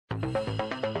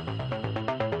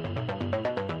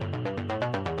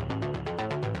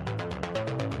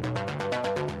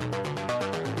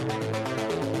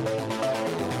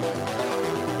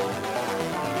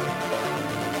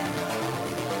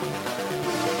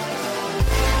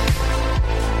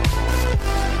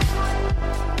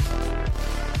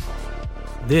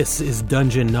This is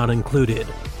Dungeon Not Included,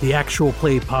 the actual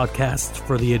play podcast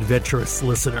for the adventurous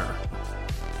listener.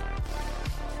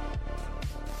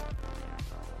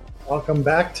 Welcome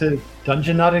back to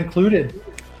Dungeon Not Included,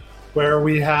 where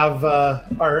we have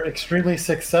our extremely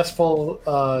successful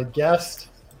guest,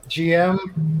 GM,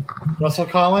 Russell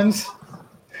Collins.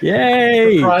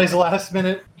 Yay! Surprise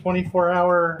last-minute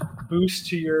 24-hour boost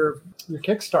to your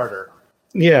Kickstarter.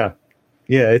 Yeah,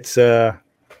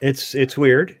 it's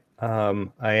weird. I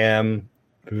am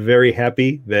very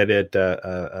happy that it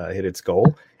hit its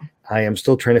goal. I am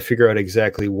still trying to figure out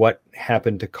exactly what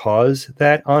happened to cause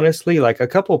that, honestly. Like, a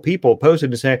couple of people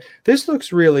posted and saying, this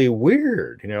looks really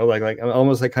weird, like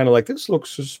almost like kind of like, this looks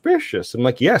suspicious. I'm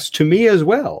like, yes, to me as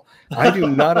well. I do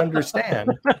not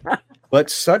understand. But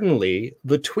suddenly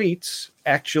the tweets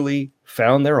actually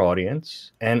found their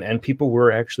audience and people were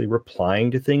actually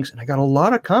replying to things. And I got a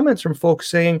lot of comments from folks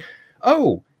saying,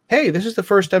 oh, hey, this is the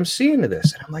first I'm seeing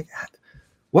this. And I'm like,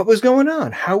 what was going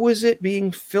on? How was it being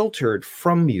filtered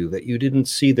from you that you didn't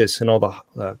see this in all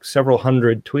the several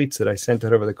hundred tweets that I sent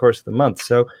out over the course of the month?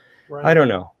 So right. I don't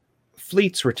know.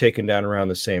 Fleets were taken down around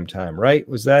the same time, right?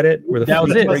 Was that it? That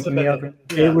was it.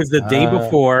 It was the day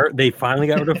before they finally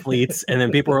got rid of fleets, and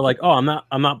then people were like, "Oh,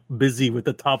 I'm not busy with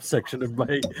the top section of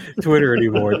my Twitter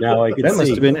anymore." Now I can see. That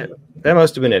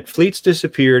must have been it. Fleets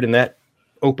disappeared, and that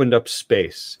opened up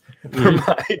space for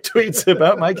my tweets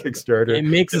about my Kickstarter. It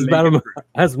makes about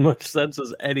as much sense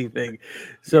as anything.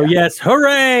 So yes,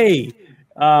 hooray!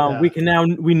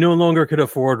 We no longer could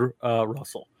afford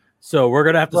Russell, so we're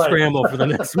gonna have to scramble for the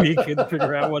next week and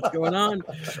figure out what's going on.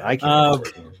 I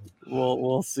can't.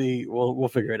 We'll see. We'll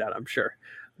figure it out, I'm sure.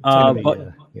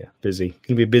 Busy. It's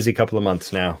gonna be a busy couple of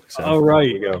months now. So all right,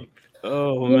 here you go.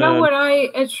 Oh, you know what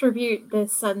I attribute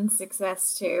this sudden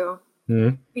success to?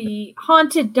 The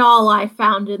haunted doll I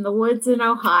found in the woods in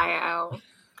Ohio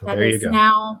that is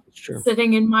now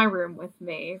sitting in my room with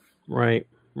me. Right.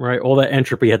 All that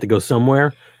entropy had to go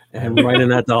somewhere, and right in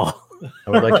that doll. I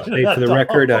would like to say for the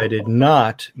record, I did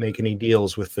not make any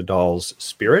deals with the doll's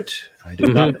spirit. I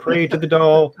did not pray to the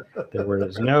doll. There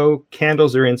was no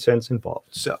candles or incense involved.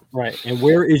 So right. And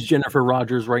where is Jennifer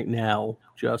Rogers right now?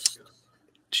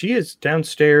 She is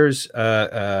downstairs.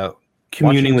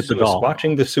 Communing with the doll,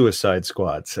 watching the Suicide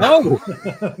Squad. So. Oh,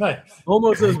 nice.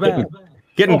 Almost as bad.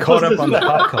 Getting caught up on the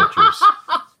pop cultures.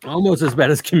 Almost as bad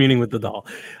as communing with the doll.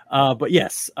 But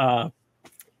yes,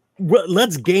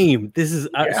 let's game. This is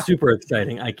super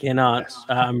exciting. I cannot.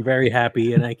 I'm very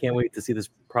happy, and I can't wait to see this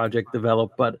project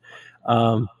develop. But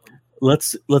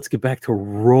let's get back to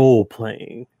role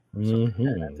playing.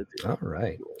 All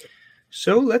right.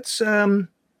 So let's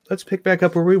pick back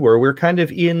up where we were. We're kind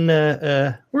of in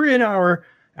our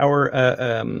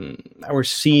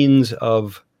scenes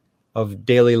of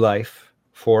daily life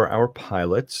for our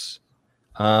pilots.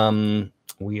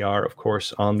 We are, of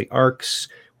course, on the Arks.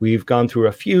 We've gone through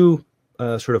a few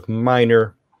sort of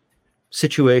minor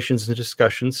situations and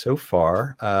discussions so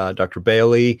far. Dr.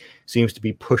 Bailey seems to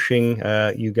be pushing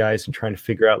you guys and trying to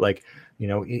figure out,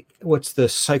 what's the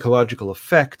psychological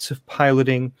effects of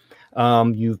piloting.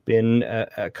 You've been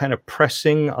kind of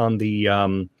pressing on the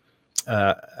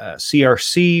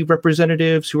CRC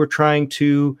representatives who are trying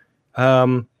to.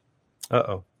 You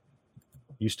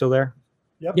still there?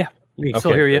 Yep. Yeah, we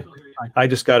still hear you. I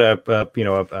just got a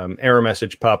error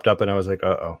message popped up, and I was like,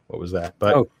 what was that?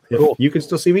 But cool. If you can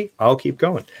still see me, I'll keep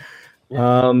going.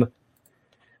 Yeah.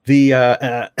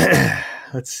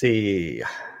 Let's see.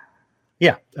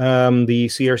 Yeah, the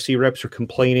CRC reps are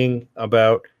complaining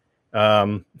about.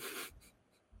 We're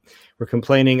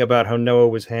complaining about how Noah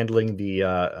was handling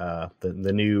the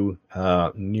new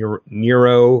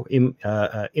Nero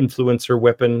influencer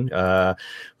weapon.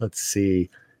 Let's see.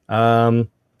 And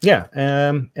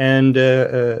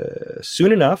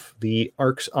soon enough, the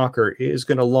Arx Ocker is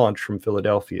going to launch from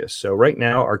Philadelphia. So right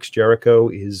now, Arx Jericho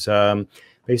is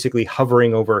basically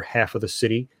hovering over half of the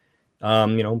city.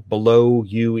 Below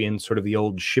you in sort of the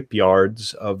old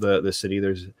shipyards of the city,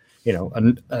 there's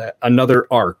another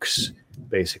Arx,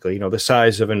 basically, the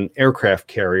size of an aircraft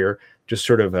carrier, just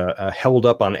sort of held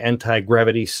up on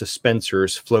anti-gravity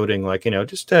suspensors, floating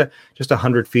just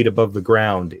 100 feet above the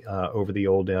ground over the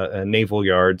old naval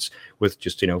yards, with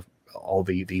just all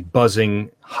the buzzing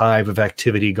hive of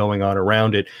activity going on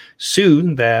around it.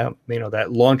 Soon that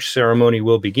launch ceremony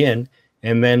will begin,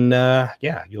 And then,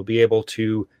 you'll be able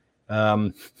to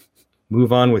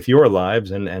move on with your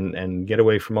lives and get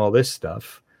away from all this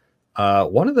stuff.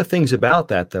 One of the things about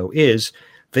that, though, is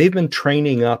they've been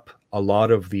training up a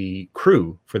lot of the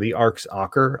crew for the Arx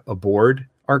Ocker aboard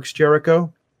Arx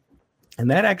Jericho. And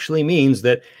that actually means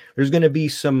that there's going to be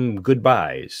some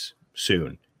goodbyes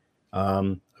soon.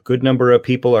 A good number of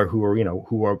people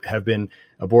have been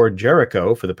aboard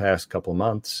Jericho for the past couple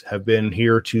months, have been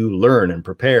here to learn and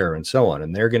prepare and so on.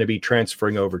 And they're going to be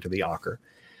transferring over to the Ocker.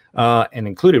 And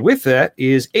included with that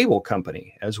is Able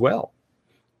Company as well.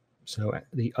 So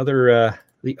the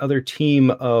other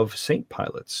team of Saint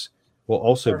pilots will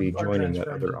also be joining the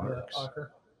other Arcs.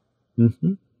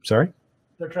 Mm-hmm. Sorry?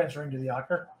 They're transferring to the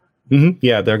Ocker? Mm-hmm.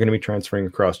 Yeah, they're going to be transferring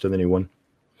across to the new one.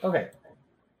 Okay.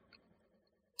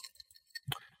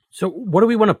 So what do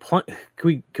we want to plan?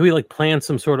 Can we like plan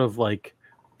some sort of like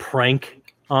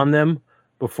prank on them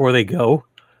before they go?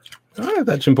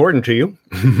 That's important to you.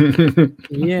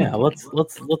 Yeah, let's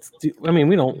do. I mean,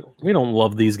 we don't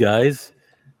love these guys.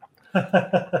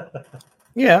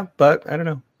 Yeah, but I don't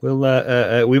know.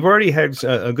 We'll we've already had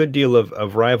a good deal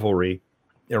of rivalry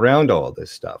around all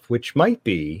this stuff, which might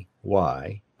be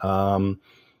why. I'm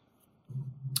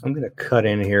going to cut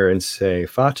in here and say,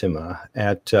 Fatima,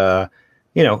 at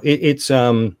it's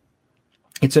an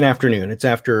afternoon. It's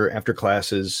after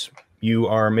classes. You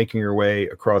are making your way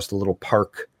across the little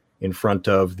park in front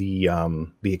of the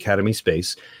academy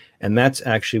space, and that's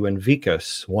actually when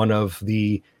Vikas, one of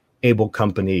the Able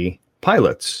Company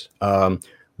pilots,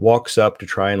 walks up to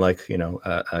try and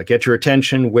get your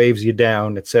attention, waves you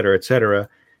down, etc.,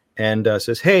 and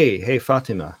says, "Hey,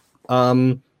 Fatima,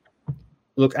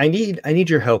 look, I need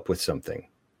your help with something."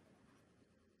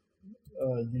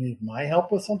 You need my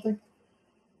help with something?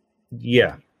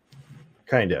 Yeah,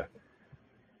 kinda.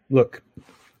 Look,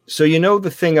 so you know the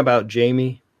thing about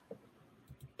Jamie?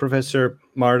 Professor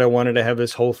Marta wanted to have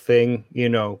this whole thing,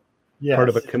 yes. Part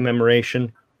of a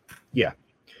commemoration. Yeah.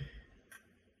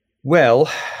 Well,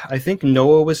 I think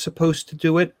Noah was supposed to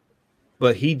do it,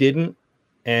 but he didn't,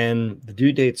 and the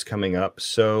due date's coming up.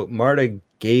 So Marta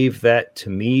gave that to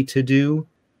me to do,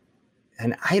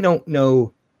 and I don't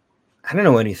know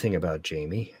anything about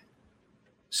Jamie.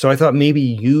 So I thought maybe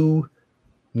you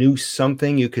knew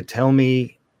something you could tell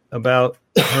me about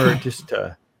her. Just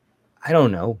I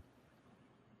don't know.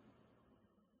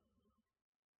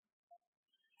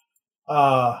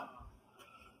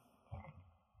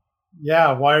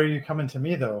 Yeah, why are you coming to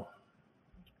me, though?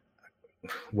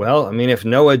 Well, I mean, if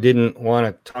Noah didn't want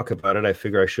to talk about it, I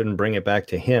figure I shouldn't bring it back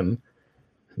to him.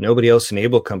 Nobody else in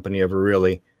Able Company ever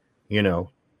really,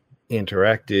 interacted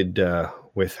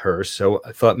with her. So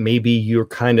I thought maybe you're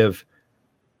kind of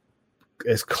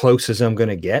as close as I'm going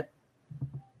to get.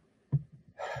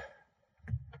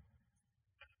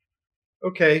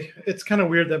 Okay, it's kind of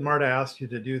weird that Marta asked you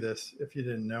to do this if you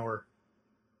didn't know her.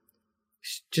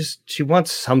 She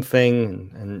wants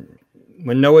something, and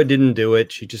when Noah didn't do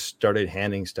it, she just started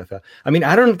handing stuff out. I mean,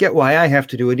 I don't get why I have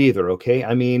to do it either, okay?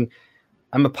 I mean,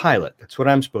 I'm a pilot. That's what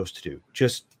I'm supposed to do.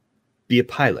 Just be a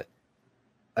pilot.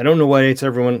 I don't know why it's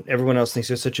everyone else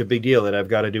thinks it's such a big deal that I've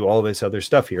got to do all this other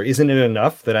stuff here. Isn't it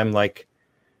enough that I'm like,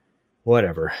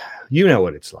 whatever? You know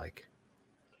what it's like.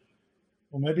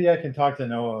 Well, maybe I can talk to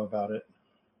Noah about it.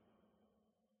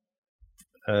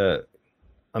 I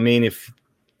mean, if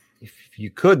you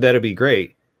could, that'd be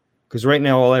great. Because right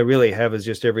now, all I really have is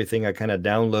just everything I kind of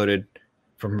downloaded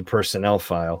from a personnel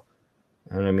file.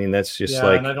 And I mean, that's just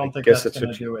and I don't think that's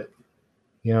going to do it.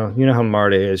 You know how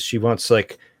Marta is. She wants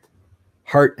like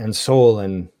heart and soul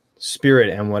and spirit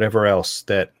and whatever else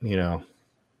that,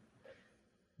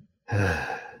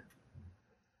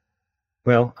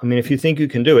 Well, I mean, if you think you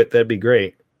can do it, that'd be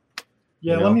great.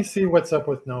 Yeah, let me see what's up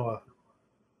with Noah.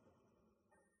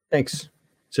 Thanks.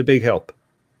 It's a big help.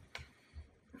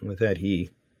 And with that, he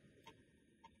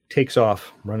takes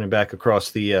off, running back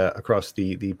across the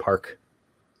park,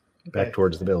 back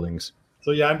towards the buildings.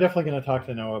 So yeah, I'm definitely going to talk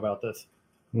to Noah about this.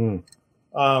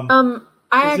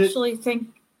 I actually think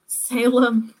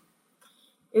Salem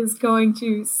is going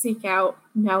to seek out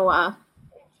Noah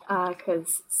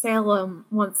because Salem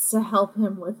wants to help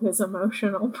him with his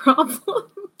emotional problems.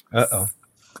 Uh-oh.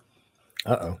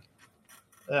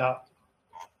 Yeah.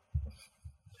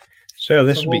 So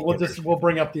this we'll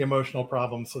bring up the emotional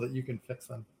problems so that you can fix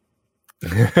them.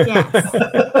 Yes.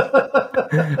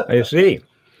 I see.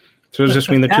 So does this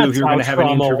mean the two of you are going to have an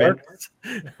intervention?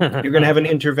 You're going to have an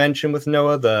intervention with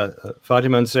Noah? The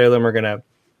Fatima and Salem are going to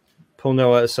pull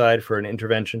Noah aside for an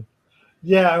intervention?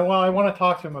 Yeah, well, I want to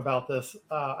talk to him about this.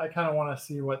 I kind of want to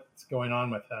see what's going on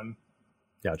with him.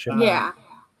 Gotcha. Yeah.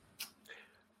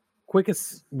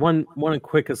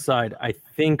 quick aside. I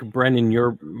think Brendan,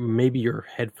 your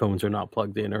headphones are not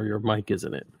plugged in, or your mic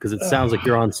isn't it? Because it sounds like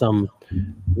you're on some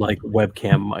like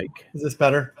webcam mic. Is this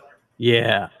better?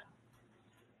 Yeah.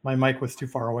 My mic was too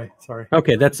far away. Sorry.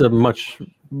 Okay, that's a much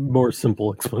more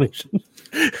simple explanation.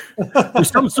 There's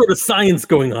some sort of science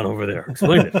going on over there.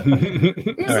 Explain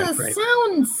it. There's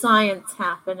sound science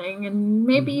happening, and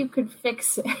maybe you could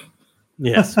fix it.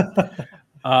 Yes.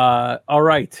 All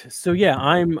right. So yeah,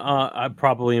 I'm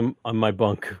probably on my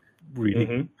bunk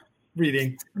reading.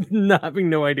 Having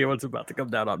no idea what's about to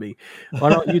come down on me. Why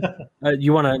don't you?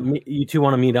 You two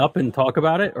want to meet up and talk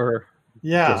about it, or?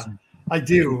 Yeah, I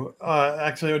do.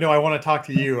 Actually, no. I want to talk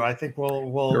to you. I think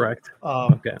we'll correct.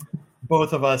 Okay.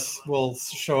 Both of us will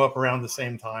show up around the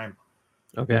same time.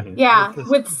 Okay. Yeah,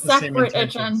 with separate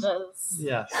agendas.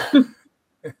 Yes.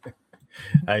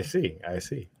 I see.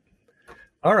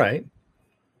 All right.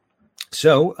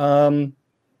 So,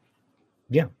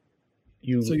 yeah.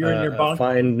 So you're in your bunk?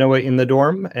 Find Noah in the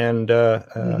dorm and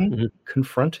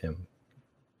confront him.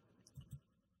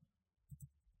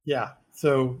 Yeah.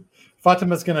 So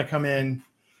Fatima's going to come in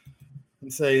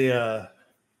and say,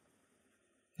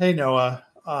 hey, Noah,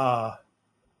 I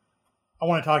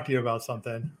want to talk to you about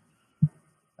something.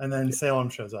 And then Salem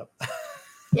shows up.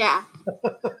 Yeah.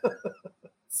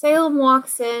 Salem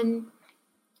walks in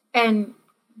and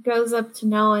goes up to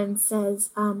Noah and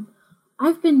says,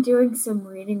 I've been doing some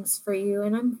readings for you,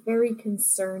 and I'm very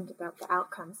concerned about the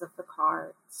outcomes of the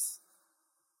cards.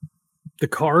 The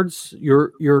cards?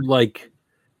 You're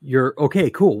okay,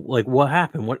 cool. Like, what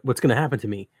happened? What's going to happen to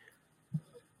me?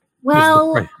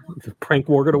 Well, is the prank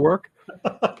war going to work?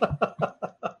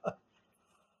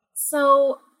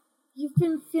 So, you've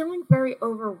been feeling very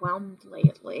overwhelmed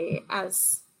lately,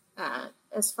 as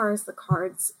far as the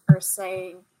cards are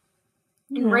saying.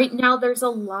 And right now, there's a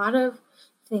lot of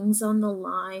things on the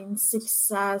line: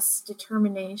 success,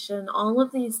 determination. All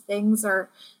of these things are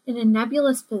in a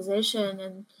nebulous position,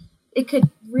 and it could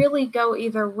really go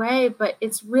either way. But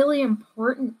it's really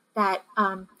important that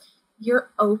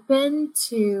you're open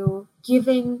to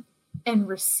giving and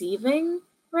receiving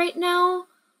right now.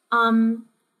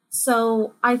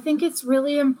 So I think it's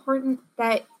really important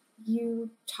that you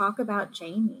talk about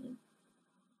Jamie.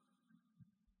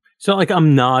 So, like,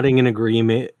 I'm nodding in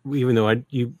agreement, even though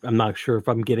I'm not sure if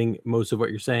I'm getting most of what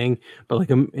you're saying, but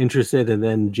like, I'm interested. And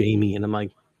then Jamie, and I'm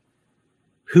like,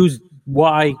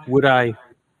 why would I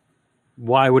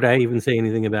even say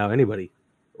anything about anybody,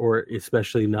 or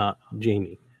especially not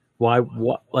Jamie? Why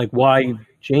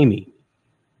Jamie?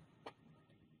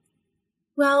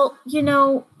 Well,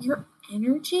 your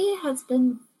energy has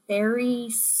been very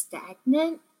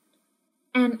stagnant,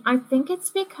 and I think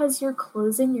it's because you're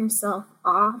closing yourself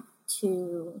off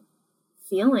to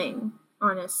feeling,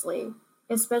 honestly,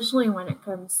 especially when it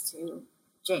comes to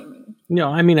Jamie. No,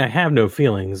 I mean, I have no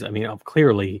feelings. I mean,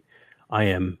 clearly I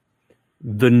am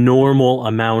the normal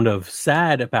amount of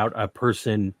sad about a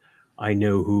person I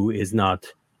know who is not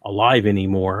alive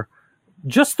anymore.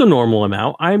 Just the normal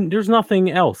amount. There's nothing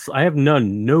else. I have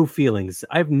no feelings.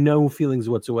 I have no feelings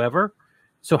whatsoever.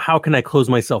 So how can I close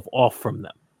myself off from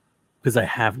them? Because I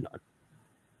have none.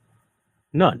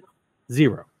 None.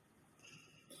 Zero.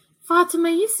 Fatima,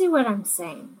 you see what I'm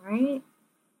saying, right?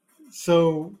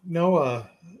 So, Noah,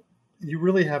 you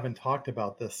really haven't talked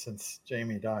about this since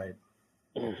Jamie died.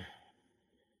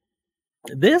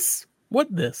 This?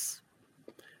 What this?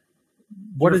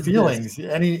 What is feelings?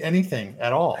 Anything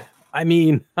at all? I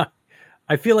mean,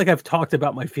 I feel like I've talked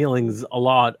about my feelings a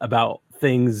lot about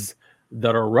things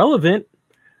that are relevant.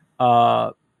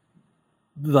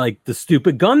 Like the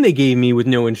stupid gun they gave me with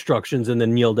no instructions and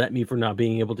then yelled at me for not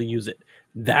being able to use it.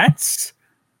 That's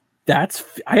I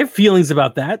have feelings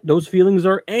about that. Those feelings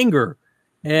are anger,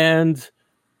 and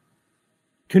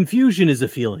confusion is a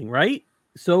feeling, right?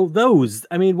 So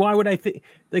why would I think,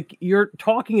 like, you're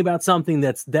talking about something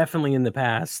that's definitely in the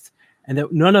past and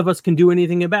that none of us can do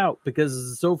anything about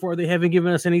because so far they haven't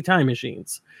given us any time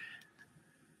machines.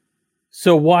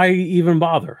 So why even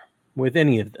bother with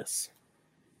any of this?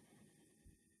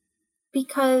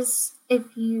 Because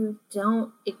if you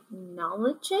don't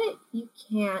acknowledge it, you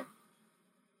can't,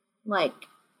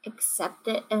 accept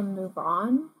it and move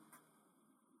on.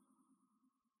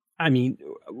 I mean,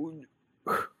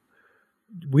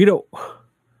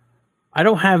 I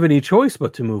don't have any choice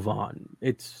but to move on.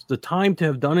 It's the time to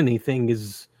have done anything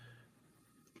is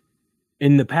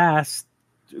in the past.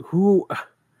 Who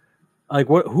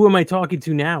am I talking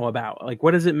to now about? Like,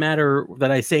 what does it matter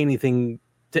that I say anything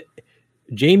to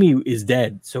Jamie is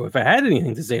dead. So if I had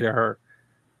anything to say to her,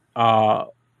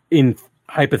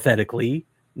 hypothetically,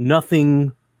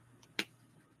 nothing,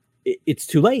 it's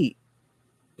too late.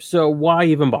 So why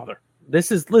even bother?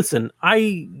 Listen,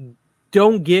 I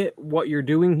don't get what you're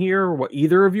doing here, or what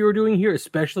either of you are doing here,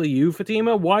 especially you,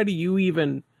 Fatima. Why do you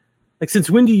even, like, since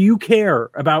when do you care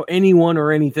about anyone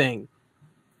or anything?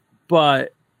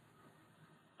 But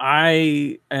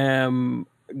I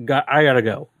gotta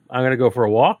go. I'm gonna go for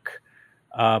a walk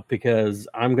because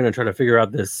I'm gonna try to figure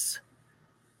out this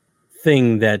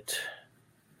thing that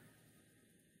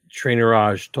Trainer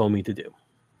Raj told me to do.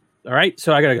 All right,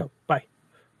 so I gotta go. Bye.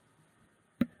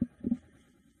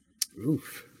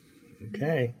 Oof.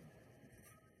 Okay.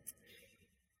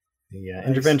 The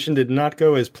intervention did not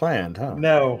go as planned, huh?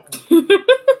 No.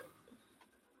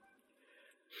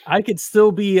 I could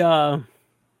still be. I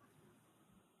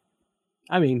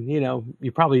mean,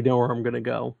 you probably know where I'm gonna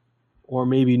go, or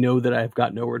maybe know that I've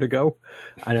got nowhere to go.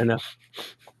 I don't know.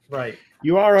 Right.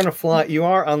 You are on a flight. You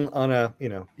are on a.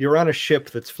 You're on a ship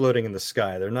that's floating in the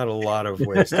sky. There are not a lot of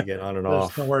ways to get on and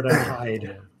off. There's nowhere to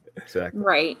hide. Exactly.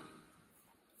 Right.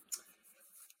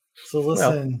 So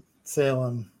listen,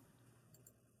 Salem.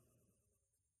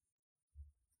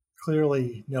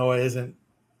 Clearly, Noah isn't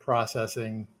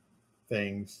processing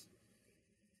things.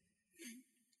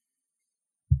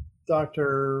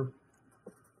 Dr.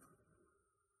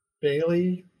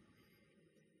 Bailey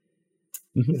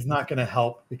is not going to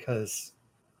help because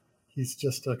he's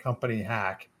just a company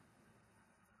hack.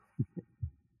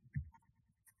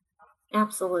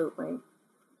 Absolutely.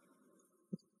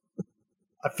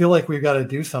 I feel like we've got to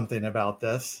do something about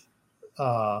this.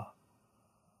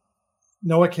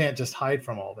 Noah can't just hide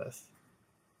from all this.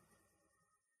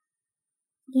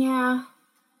 Yeah.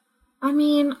 I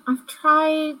mean, I've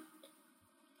tried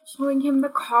showing him the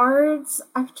cards.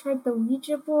 I've tried the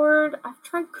Ouija board. I've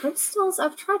tried crystals.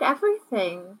 I've tried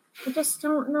everything. I just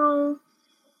don't know.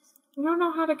 I don't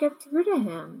know how to get through to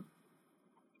him.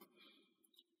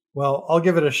 Well, I'll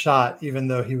give it a shot, even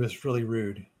though he was really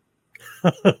rude.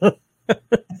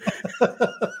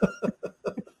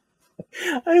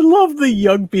 I love the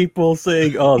young people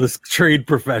saying, "Oh, this trade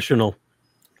professional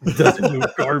doesn't do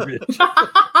garbage."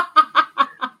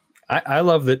 I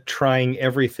love that trying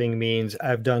everything means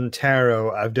I've done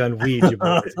tarot, I've done Ouija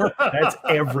board. That's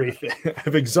everything.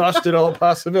 I've exhausted all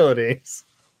possibilities.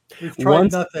 We've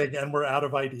tried nothing, and we're out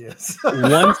of ideas.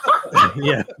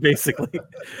 Yeah, basically.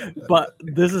 But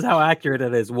this is how accurate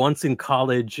it is. Once in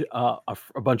college, a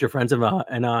bunch of friends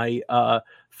and I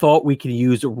thought we could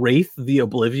use Wraith the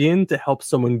Oblivion to help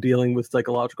someone dealing with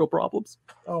psychological problems.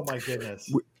 Oh my goodness!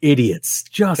 We're idiots,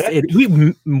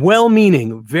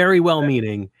 well-meaning, very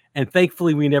well-meaning, and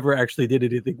thankfully we never actually did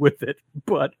anything with it.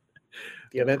 But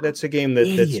yeah, that's a game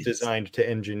that's designed to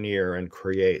engineer and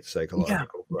create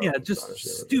psychological problems. Yeah, just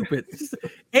stupid.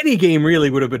 Any game really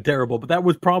would have been terrible, but that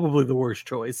was probably the worst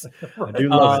choice. I do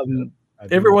love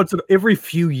it. Every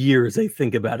few years I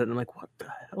think about it and I'm like, what the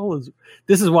hell is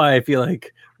this? Is why I feel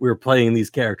like we're playing these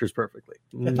characters perfectly.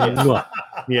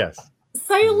 Yes.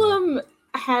 Salem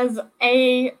has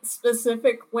a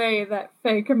specific way that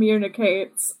Faye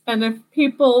communicates, and if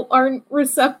people aren't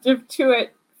receptive to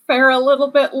it, they're a little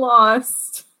bit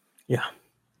lost. Yeah.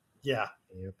 Yep.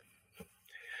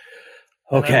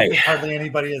 Okay. I don't think hardly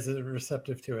anybody is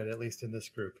receptive to it, at least in this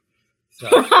group. So.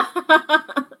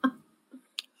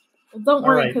 Well, don't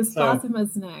worry, because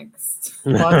Fatima's next.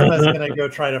 Fatima's going to go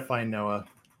try to find Noah.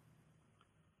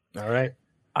 All right.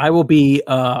 I will be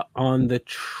on the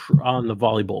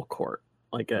volleyball court,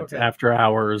 like after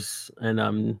hours, and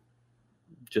I'm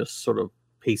just sort of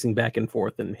pacing back and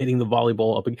forth and hitting the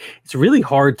volleyball up. It's really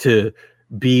hard to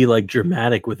be like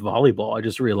dramatic with volleyball. I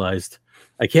just realized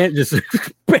I can't just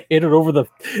hit it over the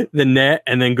net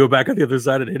and then go back on the other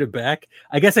side and hit it back.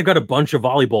 I guess I've got a bunch of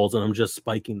volleyballs and I'm just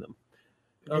spiking them.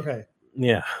 Okay.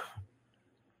 Yeah.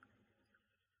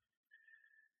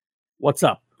 What's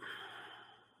up?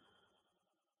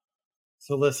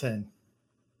 So listen,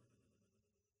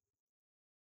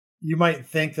 you might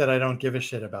think that I don't give a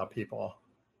shit about people,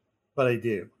 but I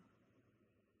do.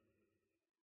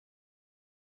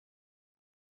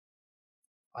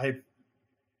 I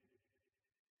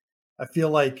feel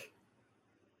like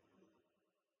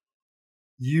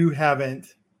you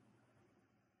haven't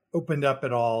opened up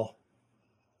at all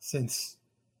since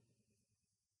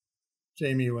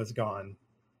Jamie was gone.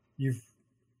 You've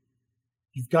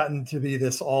gotten to be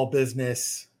this all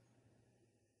business,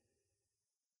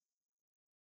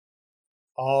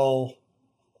 all,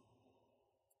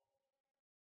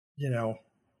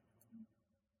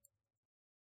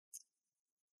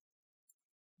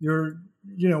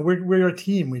 we're a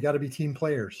team. We got to be team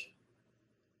players.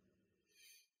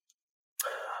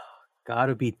 Got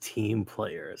to be team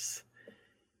players.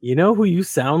 You know who you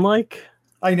sound like?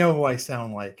 I know who I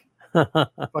sound like.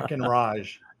 Fucking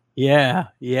Raj. Yeah.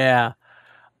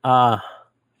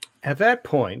 At that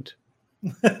point,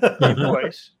 a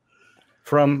voice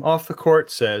from off the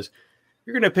court says,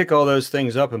 "You're going to pick all those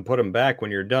things up and put them back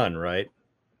when you're done, right?"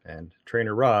 And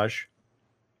Trainer Raj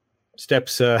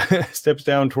steps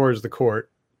down towards the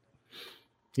court.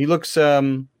 He looks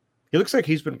like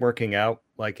he's been working out,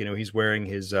 like, he's wearing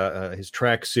his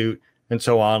tracksuit and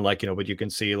so on, like, but you can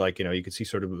see, like, you can see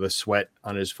sort of the sweat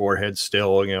on his forehead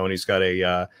still, and he's got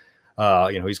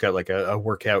he's got like a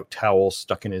workout towel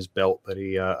stuck in his belt that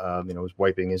he was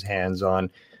wiping his hands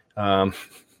on.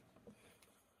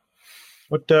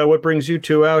 What brings you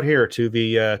two out here to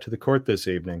the court this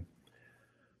evening?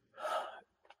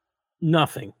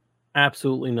 Nothing.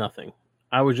 Absolutely nothing.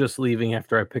 I was just leaving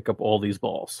after I pick up all these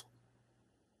balls.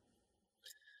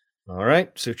 All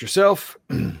right, suit yourself.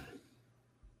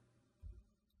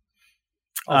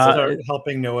 I'll start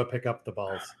helping Noah pick up the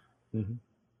balls. Mm-hmm.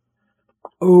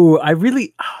 Oh,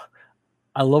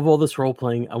 I love all this role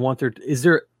playing. I want is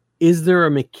there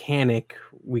a mechanic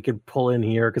we could pull in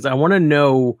here? Because I want to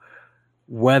know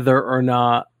whether or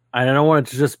not, I don't want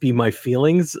it to just be my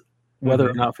feelings, whether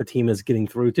or not Fatima is getting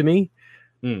through to me.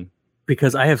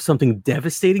 Because I have something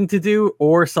devastating to do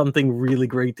or something really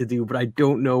great to do, but I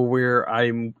don't know where I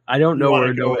don't know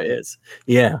where Noah is.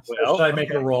 Yeah. Well, should I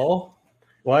make a roll?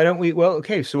 Why don't we? Well,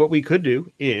 okay. So what we could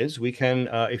do is we can,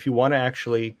 if you want to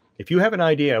actually, if you have an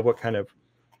idea of what kind of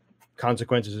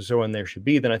consequences or so on there should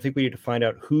be, then I think we need to find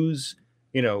out who's,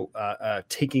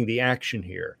 taking the action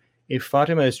here. If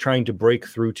Fatima is trying to break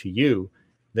through to you,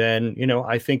 then,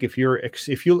 I think if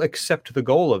you'll accept the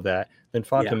goal of that, then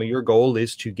Fatima, your goal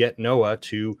is to get Noah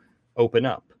to open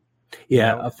up.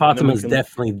 Yeah, Fatima is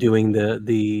definitely doing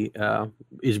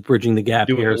is bridging the gap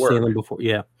here, sailing before.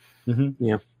 Yeah. Mm-hmm.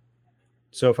 Yeah.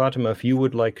 So Fatima, if you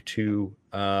would like to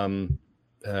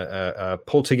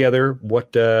pull together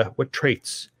what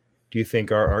traits do you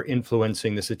think are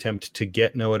influencing this attempt to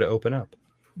get Noah to open up?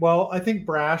 Well, I think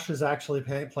Brash is actually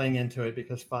playing into it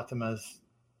because Fatima's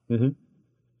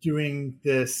doing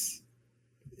this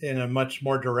in a much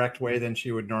more direct way than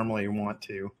she would normally want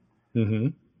to.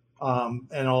 And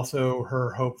also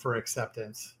her hope for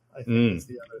acceptance, I think, is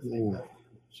the other thing that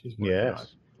she's working on.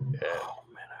 Yeah. Oh,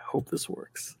 man, I hope this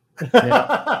works.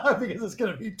 Because it's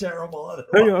going to be terrible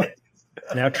otherwise.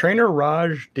 Now, Trainer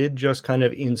Raj did just kind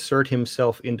of insert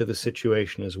himself into the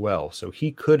situation as well. So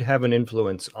he could have an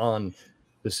influence on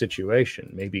the situation,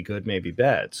 maybe good, maybe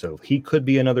bad. So he could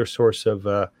be another source of...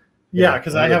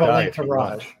 because I have a link to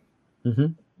Raj.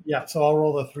 Mm-hmm. Yeah, so I'll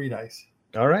roll the 3 dice.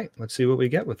 All right, let's see what we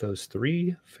get with those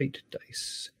 3 fate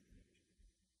dice.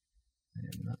 I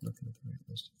am not looking at the right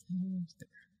list of things there.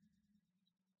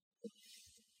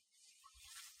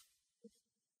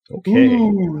 Okay.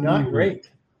 Ooh, not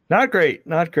great. Not great.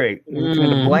 We're looking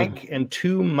at a blank and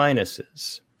 2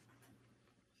 minuses.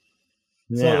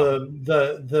 Now, so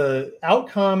the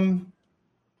outcome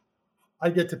I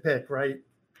get to pick, right?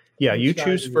 Yeah, you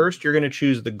choose first. You're going to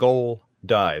choose the goal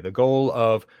die. The goal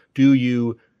of, do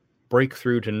you break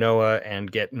through to Noah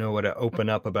and get Noah to open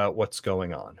up about what's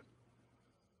going on?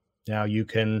 Now you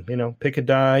can, pick a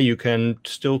die. You can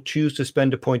still choose to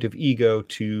spend a point of ego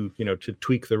to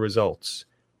tweak the results.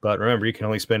 But remember, you can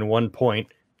only spend 1 point.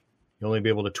 You'll only be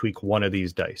able to tweak one of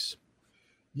these dice.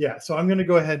 Yeah, so I'm going to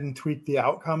go ahead and tweak the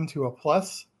outcome to a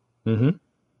plus.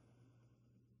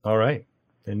 All right.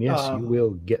 Then yes, you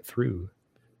will get through.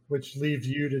 Which leaves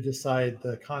you to decide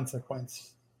the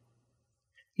consequence.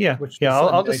 Yeah.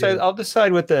 I'll decide. I'll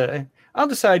decide what the. I'll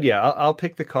decide. Yeah, I'll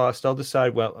pick the cost. I'll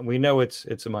decide. Well, we know it's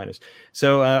a minus,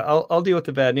 so I'll deal with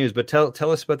the bad news. But tell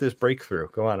us about this breakthrough.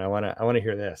 Go on. I want to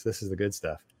hear this. This is the good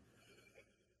stuff.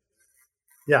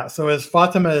 Yeah. So as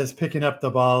Fatima is picking up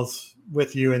the balls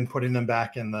with you and putting them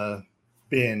back in the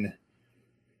bin,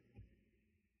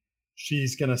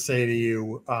 she's gonna say to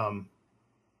you,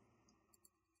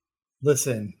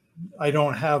 "Listen, I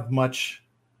don't have much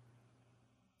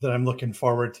that I'm looking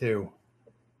forward to,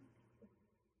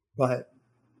 but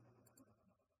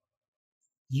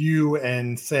you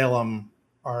and Salem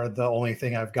are the only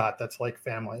thing I've got that's like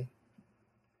family."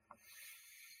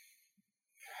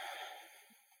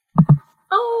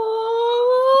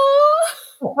 Oh,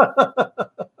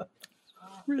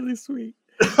 really sweet.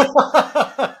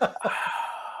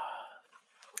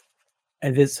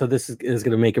 And this is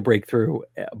going to make a breakthrough,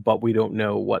 but we don't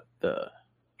know what the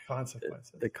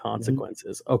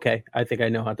consequences. Okay, I think I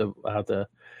know how to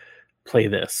play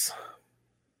this.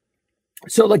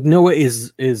 So like Noah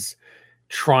is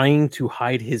trying to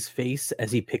hide his face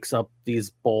as he picks up these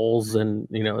balls, and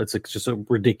it's like just a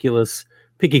ridiculous.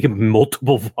 Picking up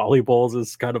multiple volleyballs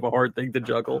is kind of a hard thing to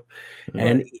juggle,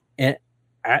 and at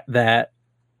that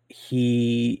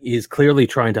he is clearly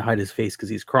trying to hide his face because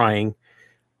he's crying.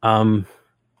 And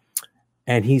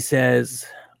he says,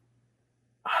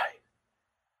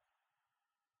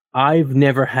 I've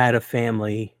never had a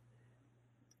family.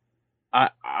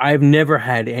 I've never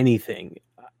had anything.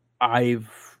 I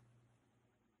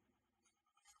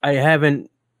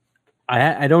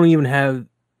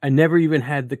never even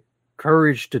had the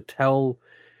courage to tell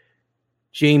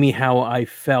Jamie how I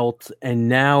felt, and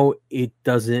now it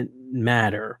doesn't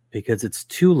matter because it's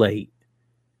too late.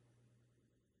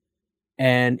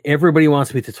 And everybody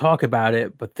wants me to talk about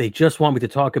it, but they just want me to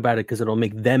talk about it because it'll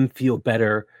make them feel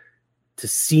better to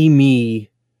see me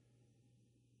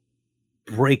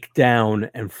break down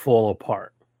and fall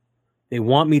apart. They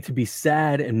want me to be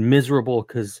sad and miserable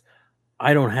because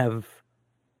I don't have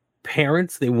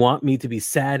parents. They want me to be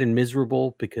sad and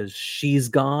miserable because she's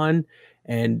gone,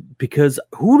 and because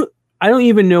I don't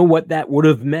even know what that would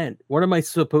have meant. What am I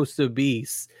supposed to be?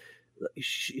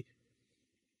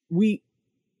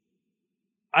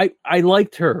 I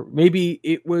liked her. Maybe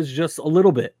it was just a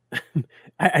little bit.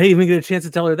 I didn't even get a chance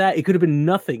to tell her that. It could have been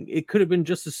nothing. It could have been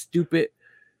just a stupid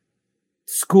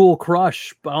school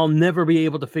crush, but I'll never be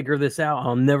able to figure this out.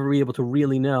 I'll never be able to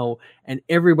really know. And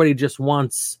everybody just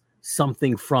wants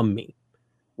something from me,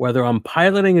 whether I'm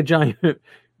piloting a giant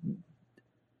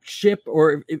ship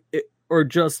or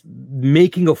just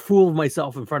making a fool of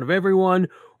myself in front of everyone,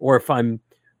 or if I'm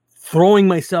throwing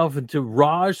myself into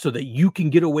Raj so that you can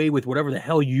get away with whatever the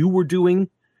hell you were doing.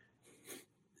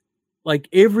 Like,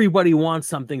 everybody wants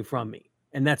something from me,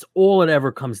 and that's all it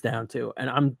ever comes down to.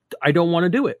 And I don't want to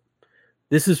do it.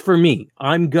 This is for me.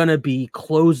 I'm going to be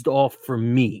closed off for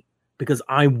me because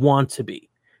I want to be,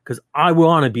 because I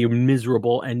want to be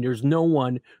miserable. And there's no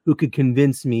one who could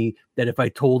convince me that if I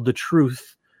told the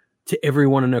truth to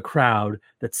everyone in a crowd,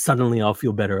 that suddenly I'll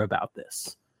feel better about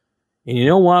this. And you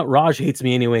know what? Raj hates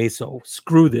me anyway, so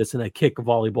screw this. And I kick a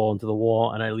volleyball into the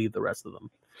wall and I leave the rest of them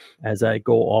as I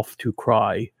go off to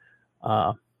cry.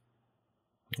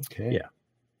 Okay. Yeah.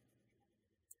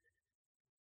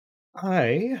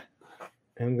 I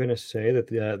am going to say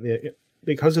that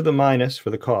because of the minus for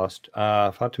the cost,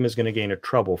 Fatima is going to gain a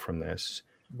trouble from this.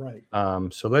 Right.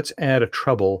 So let's add a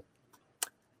trouble.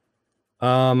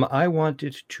 I want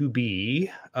it to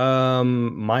be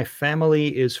my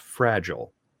family is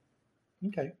fragile.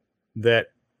 Okay. That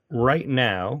right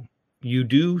now you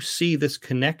do see this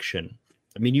connection.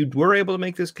 I mean, you were able to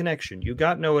make this connection. You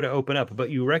got Noah to open up, but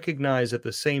you recognize at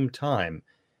the same time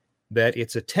that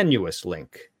it's a tenuous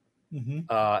link. Mm-hmm.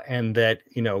 And that,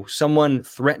 someone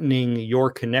threatening your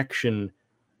connection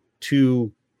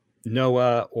to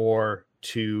Noah or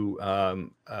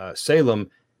to Salem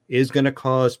is going to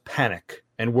cause panic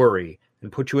and worry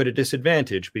and put you at a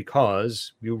disadvantage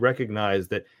because you recognize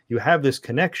that you have this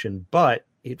connection, but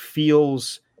it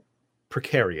feels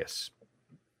precarious.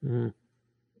 Mm-hmm.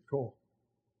 Cool.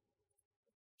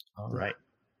 All right.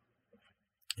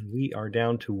 And we are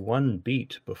down to one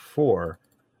beat before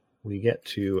we get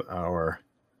to our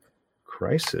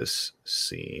crisis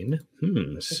scene.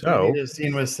 So the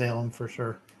scene with Salem for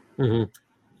sure. Mm-hmm.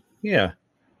 Yeah.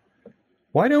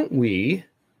 Why don't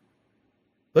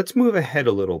let's move ahead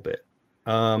a little bit.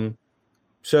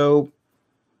 So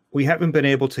we haven't been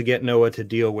able to get Noah to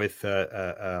deal with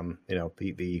the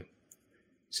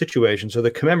situation. So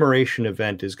the commemoration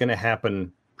event is going to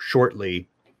happen shortly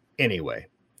anyway.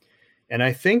 And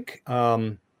I think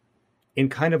in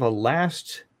kind of a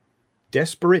last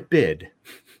desperate bid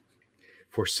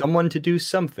for someone to do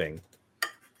something,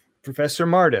 Professor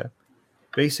Marta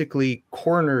basically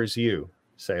corners you,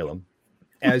 Salem,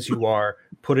 as you are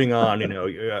putting on,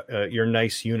 your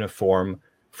nice uniform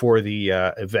for the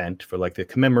event, for like the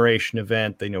commemoration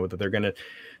event. They know that they're gonna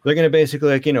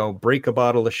basically break a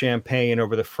bottle of champagne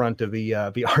over the front of the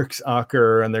Ark's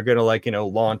Ocker, and they're gonna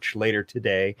launch later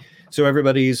today. So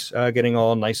everybody's getting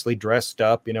all nicely dressed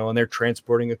up, and they're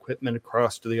transporting equipment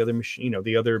across to the other machine,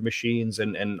 the other machines,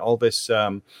 and all this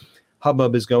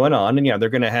hubbub is going on. And they're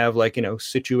gonna have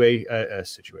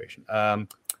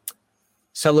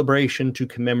celebration to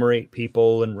commemorate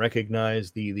people and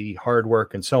recognize the hard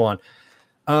work and so on.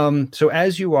 So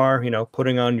as you are,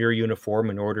 putting on your uniform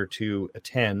in order to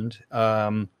attend,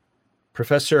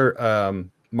 Professor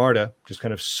Marta just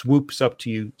kind of swoops up to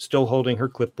you, still holding her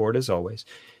clipboard as always,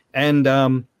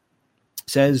 and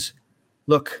says,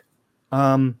 "Look,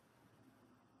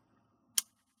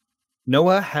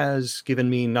 Noah has given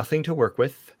me nothing to work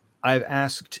with. I've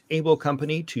asked Able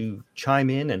Company to chime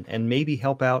in and maybe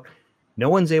help out. No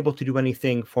one's able to do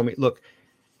anything for me. Look,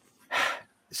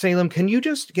 Salem, can you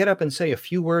just get up and say a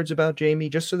few words about Jamie,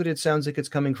 just so that it sounds like it's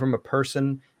coming from a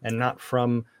person and not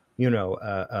from,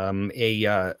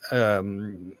 a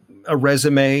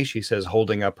resume. She says,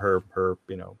 holding up her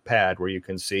pad where you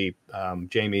can see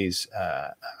Jamie's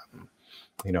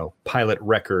pilot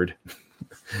record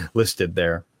listed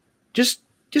there. Just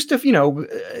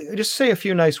say a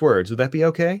few nice words. Would that be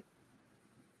okay?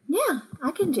 Yeah,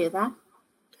 I can do that.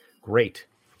 Great.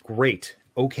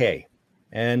 Okay.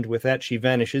 And with that, she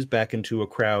vanishes back into a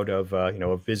crowd of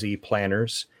of busy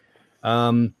planners.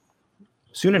 Soon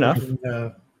enough,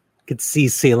 could see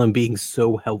Salem being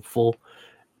so helpful,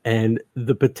 and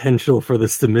the potential for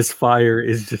this to misfire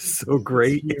is just so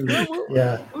great.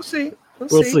 Yeah, we'll see.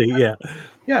 We'll see.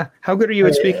 Yeah. How good are you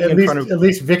at speaking in front of? At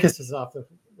least Vicus is off the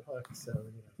hook. So.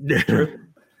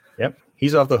 Yep,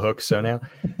 he's off the hook. So now,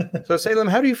 Salem,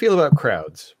 how do you feel about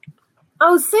crowds?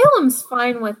 Oh, Salem's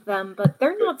fine with them, but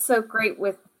they're not so great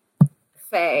with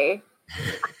Faye.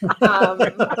 All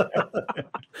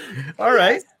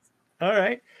right.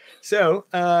 So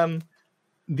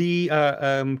the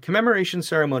commemoration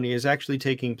ceremony is actually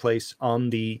taking place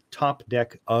on the top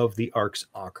deck of the Ark's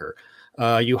Ocker.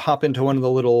 You hop into one of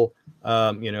the little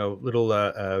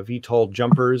VTOL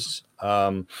jumpers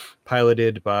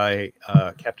piloted by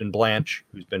Captain Blanche,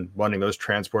 who's been running those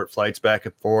transport flights back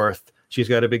and forth. She's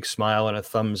got a big smile and a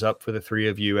thumbs up for the three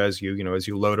of you as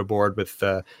you load aboard with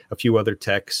a few other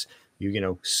techs.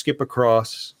 You skip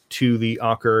across to the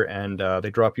Ocker, and they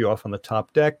drop you off on the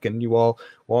top deck, and you all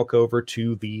walk over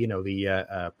to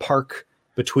the park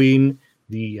between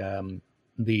the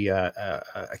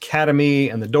academy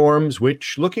and the dorms,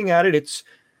 which, looking at it, it's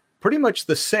pretty much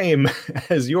the same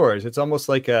as yours. It's almost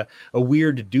like a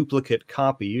weird duplicate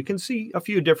copy. You can see a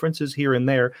few differences here and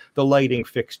there. The lighting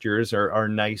fixtures are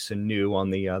nice and new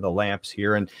on the lamps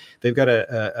here, and they've got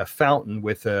a fountain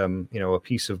with a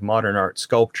piece of modern art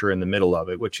sculpture in the middle of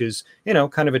it, which is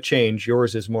kind of a change.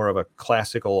 Yours is more of a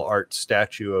classical art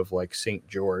statue of like St.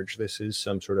 George. This is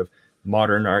some sort of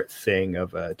modern art thing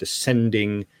of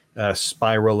descending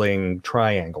spiraling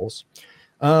triangles.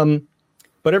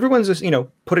 But everyone's just,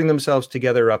 putting themselves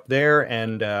together up there,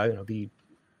 and the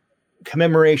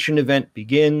commemoration event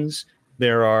begins.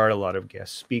 There are a lot of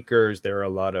guest speakers. There are a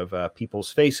lot of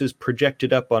people's faces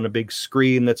projected up on a big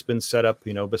screen that's been set up,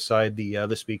 beside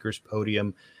the speaker's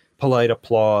podium. Polite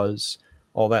applause,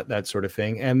 all that sort of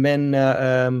thing. And then,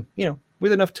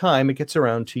 with enough time, it gets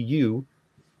around to you,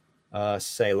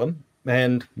 Salem,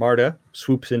 and Marta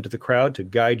swoops into the crowd to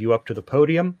guide you up to the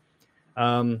podium.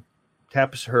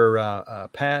 Taps her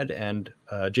pad, and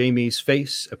Jamie's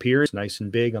face appears nice and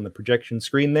big on the projection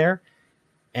screen there.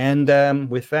 And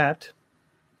with that,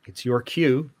 it's your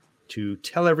cue to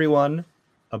tell everyone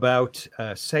about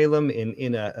Salem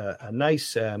in a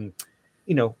nice, a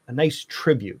nice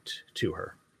tribute to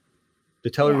her. To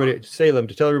tell everybody, Salem,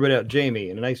 to tell everybody about Jamie,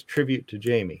 and a nice tribute to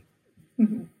Jamie.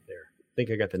 Mm-hmm. There, I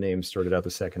think I got the names sorted out the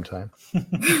second time.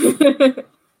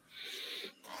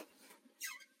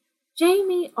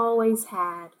 Jamie always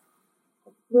had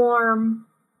a warm,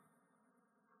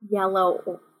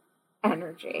 yellow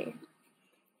energy.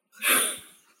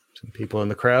 Some people in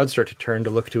the crowd start to turn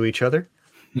to look to each other.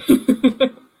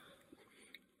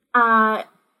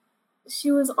 She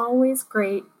was always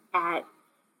great at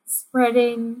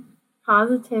spreading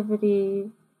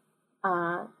positivity,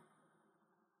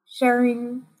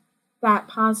 sharing that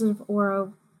positive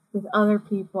aura with other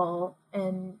people,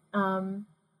 and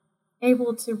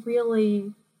able to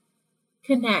really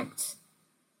connect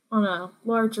on a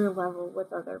larger level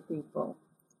with other people.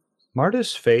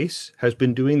 Marta's face has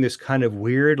been doing this kind of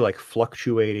weird, like,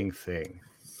 fluctuating thing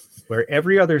where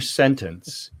every other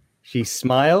sentence she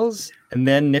smiles and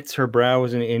then knits her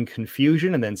brows in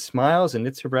confusion, and then smiles and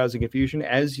knits her brows in confusion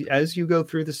as you go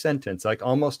through the sentence. Like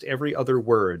almost every other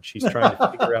word, she's trying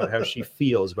to figure out how she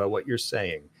feels about what you're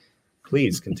saying.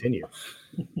 Please continue.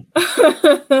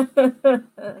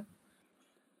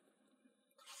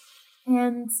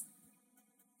 And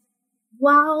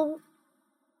while,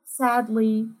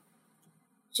 sadly,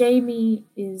 Jamie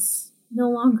is no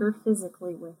longer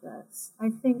physically with us, I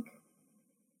think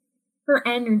her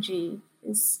energy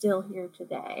is still here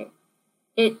today.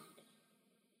 It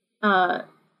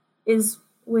is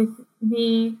with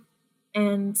me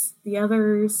and the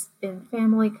others in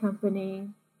family company.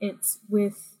 It's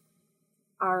with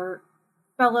our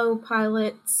fellow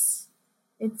pilots.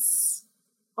 It's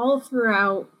all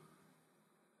throughout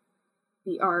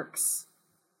the Arks,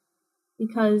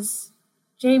 because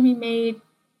Jamie made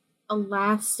a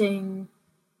lasting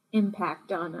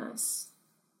impact on us.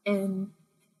 And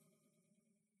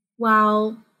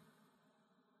while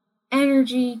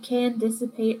energy can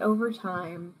dissipate over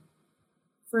time,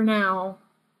 for now,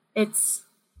 it's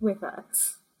with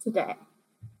us today.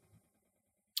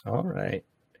 All right.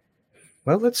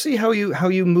 Well, let's see how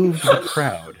you moved the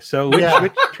crowd. So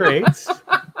which traits?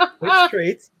 Which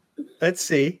traits? Let's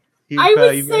see. I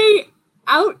would say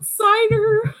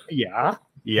outsider. Yeah.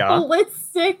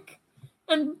 Holistic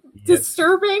and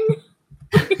disturbing.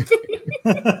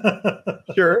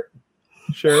 Sure.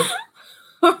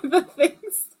 Are the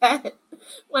things that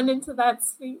went into that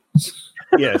speech.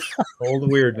 Yes, all the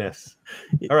weirdness.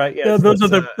 All right, yes. Yeah, those are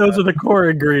the core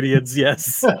ingredients.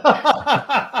 Yes.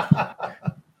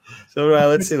 So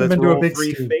let's see. Let's roll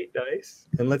 3 fate dice,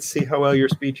 and let's see how well your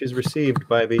speech is received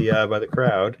by the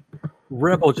crowd.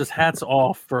 Rebel, just hats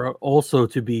off for also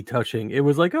to be touching. It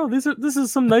was like, oh, this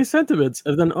is some nice sentiments,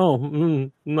 and then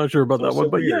I'm not sure about that one,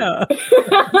 but yeah.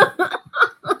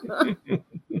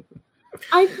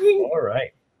 I think. All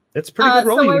right, that's pretty good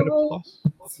rolling. So I roll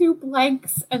 2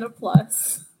 blanks and a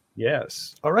plus.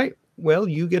 Yes. All right. Well,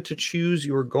 you get to choose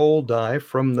your goal die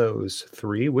from those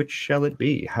 3. Which shall it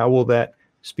be? How will that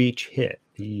speech hit?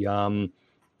 The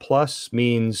plus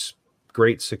means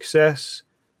great success.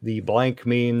 The blank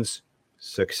means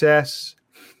success.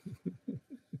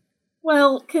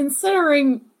 Well,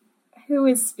 considering who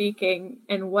is speaking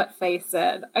and what Faye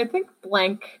said, I think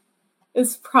blank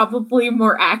is probably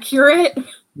more accurate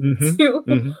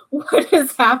to what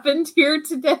has happened here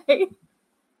today.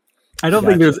 I don't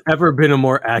think there's ever been a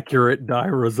more accurate die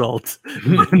result.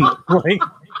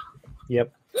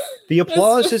 Yep. The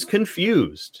applause is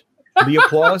confused. The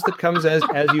applause that comes as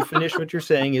you finish what you're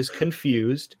saying is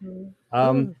confused.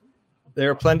 There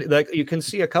are plenty, like you can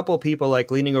see a couple of people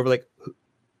like leaning over, like,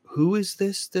 who is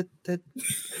this that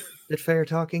Faye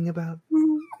talking about?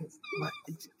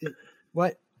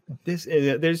 What? This?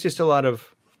 There's just a lot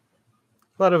of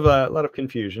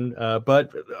confusion.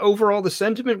 But overall, the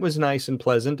sentiment was nice and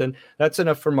pleasant, and that's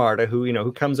enough for Marta,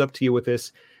 who comes up to you with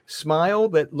this smile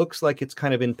that looks like it's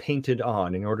kind of been painted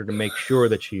on in order to make sure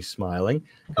that she's smiling,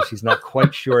 because she's not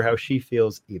quite sure how she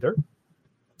feels either.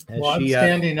 I'm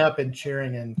standing up and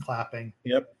cheering and clapping.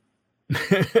 Yep.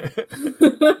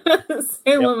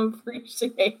 Salem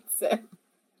appreciates it.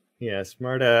 Yes,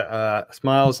 Marta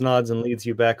smiles, nods, and leads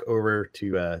you back over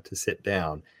to sit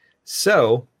down.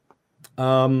 So,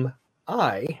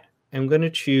 I am going to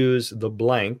choose the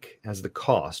blank as the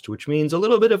cost, which means a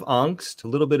little bit of angst, a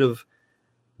little bit of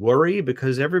worry,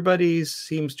 because everybody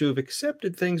seems to have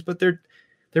accepted things, but they're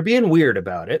being weird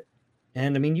about it.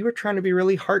 And I mean, you were trying to be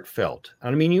really heartfelt.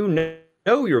 I mean, you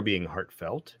know you're being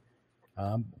heartfelt,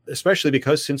 especially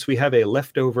because since we have a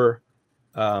leftover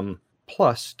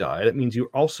plus die, that means you're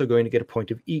also going to get a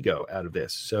point of ego out of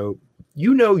this. So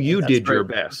you did your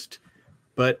best,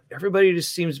 but everybody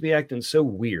just seems to be acting so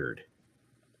weird.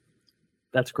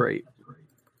 That's great.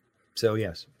 So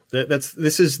yes,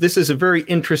 this is a very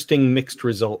interesting mixed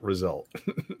result.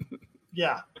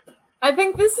 Yeah, I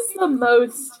think this is the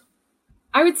most.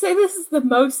 I would say this is the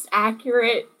most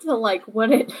accurate to like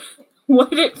what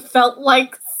it felt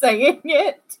like saying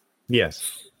it.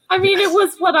 Yes. I mean, it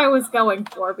was what I was going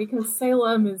for, because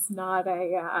Salem is not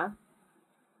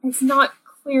it's not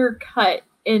clear cut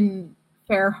in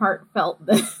fair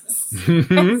heartfeltness.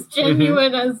 As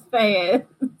genuine as Faye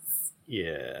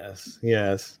is.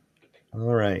 Yes.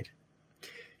 All right.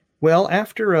 Well,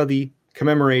 after the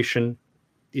commemoration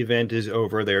event is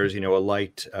over, there's a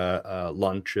light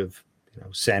lunch of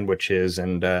sandwiches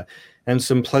and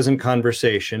some pleasant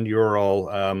conversation. You're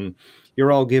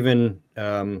all given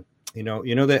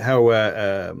that how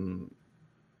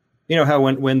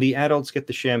when the adults get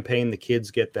the champagne, the kids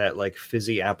get that like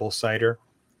fizzy apple cider.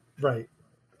 Right.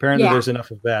 Apparently there's enough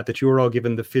of that you were all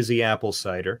given the fizzy apple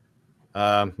cider.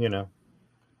 A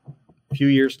few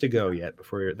years to go yet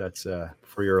before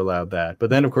you're allowed that. But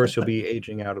then of course you'll be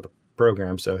aging out of the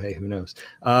program, so hey, who knows?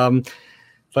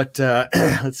 But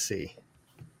let's see.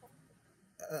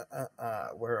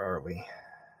 Where are we?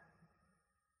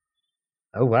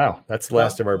 Oh wow, that's the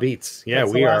last of our beats. Yeah,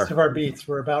 we are. Last of our beats.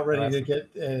 We're about ready to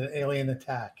get an alien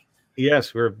attack.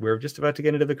 Yes, we're just about to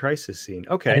get into the crisis scene.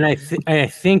 Okay, and I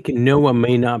think Noah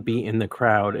may not be in the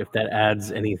crowd if that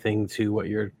adds anything to what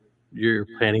you're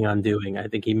planning on doing. I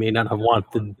think he may not have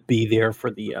wanted to be there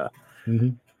for the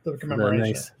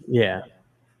commemoration. Yeah.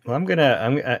 Well, we're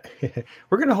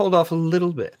gonna hold off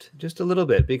just a little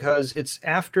bit, because it's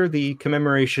after the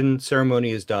commemoration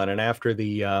ceremony is done, and after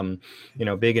the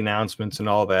big announcements and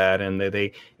all that, and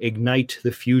they ignite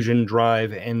the fusion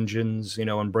drive engines,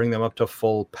 and bring them up to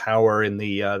full power in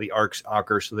the Ark's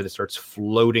Ocker, so that it starts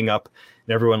floating up,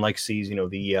 and everyone sees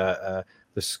the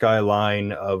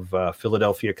skyline of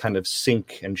Philadelphia kind of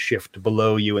sink and shift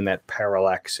below you, in that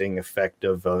parallaxing effect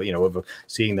of of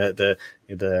seeing the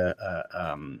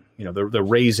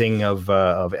raising of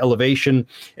elevation,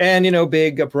 and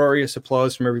big uproarious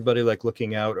applause from everybody, like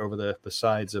looking out over the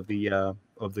sides of the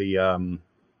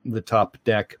top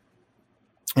deck.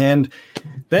 And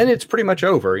then it's pretty much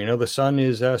over. The sun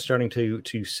is starting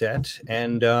to set,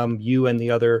 and you and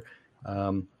the other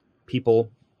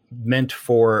people meant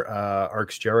for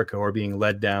Arx Jericho are being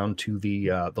led down to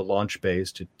the launch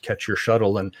bays to catch your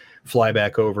shuttle and fly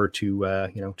back over to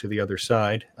to the other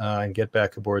side and get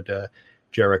back aboard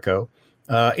Jericho.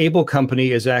 Able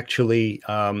Company is actually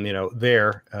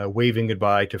there waving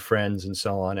goodbye to friends and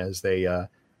so on as they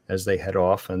head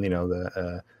off, and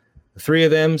the three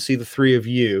of them see the three of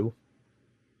you.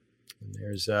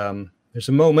 And there's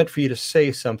a moment for you to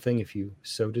say something if you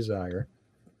so desire.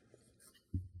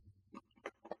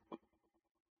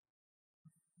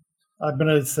 I'm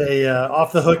going to say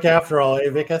off the hook after all,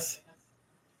 Vicus?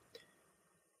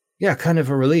 Yeah, kind of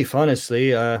a relief,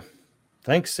 honestly.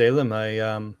 Thanks, Salem. I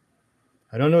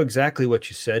don't know exactly what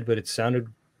you said, but it sounded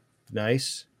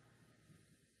nice.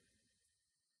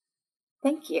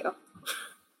 Thank you.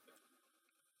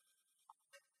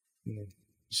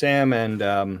 Sam and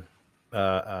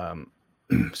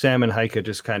Heike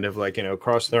just kind of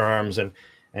cross their arms and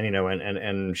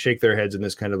shake their heads in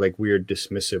this kind of like weird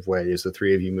dismissive way as the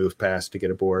three of you move past to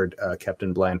get aboard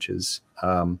Captain Blanche's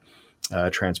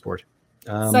transport.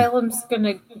 Salem's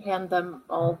gonna hand them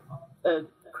all the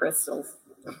crystals.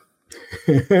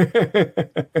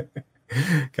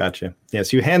 Gotcha.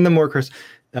 Yes, you hand them more crystals.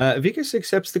 Vicus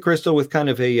accepts the crystal with kind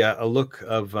of a look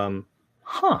of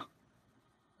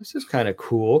this is kind of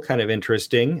cool, kind of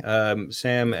interesting.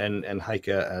 Sam and Heike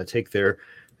take their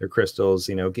crystals,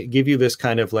 give you this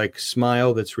kind of like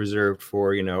smile that's reserved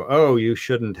for, oh, you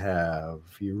shouldn't have,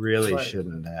 you really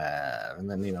shouldn't have, and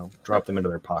then, drop them into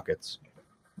their pockets.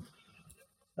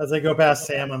 As I go past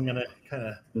Sam, I'm going to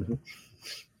kind of,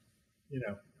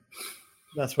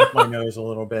 mess with my nose a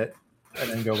little bit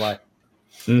and then go by.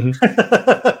 Mm-hmm.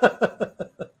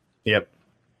 Yep.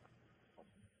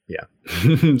 Yeah.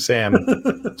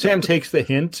 Sam takes the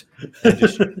hint and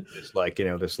just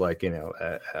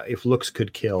if looks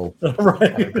could kill. Right.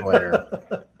 Kind of glare.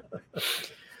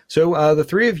 So the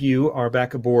three of you are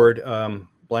back aboard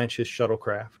Blanche's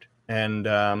shuttlecraft,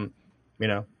 and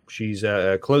she's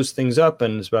closed things up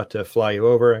and is about to fly you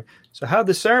over. So how'd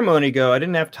the ceremony go? I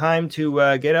didn't have time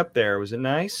to get up there. Was it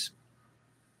nice?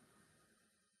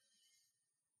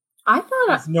 I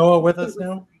thought Is Noah with us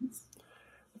now?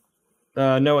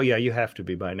 Noah, yeah, you have to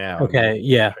be by now. Okay,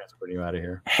 yeah. Transporting you out of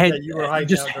here. You were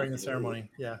hiding out during the ceremony.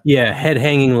 Yeah. Yeah, head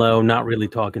hanging low, not really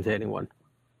talking to anyone.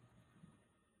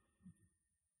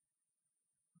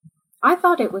 I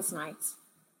thought it was nice.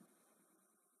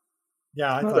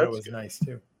 Yeah, I thought it was nice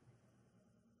too.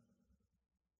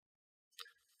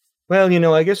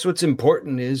 Well, I guess what's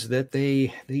important is that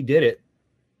they did it.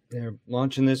 They're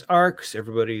launching this Arx.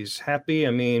 Everybody's happy.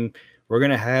 I mean, we're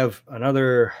going to have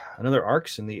another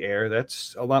Arx in the air.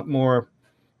 That's a lot more,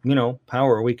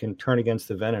 power we can turn against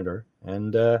the Venator.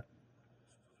 And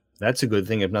that's a good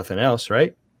thing, if nothing else,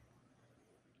 right?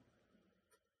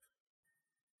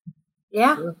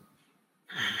 Yeah. Sure.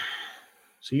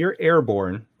 So you're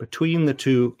airborne between the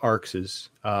two Arxes,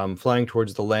 flying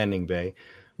towards the landing bay,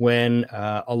 when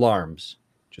alarms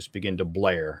just begin to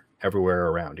blare everywhere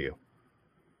around you.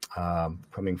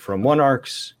 Coming from one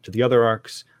Arx to the other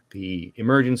Arx, the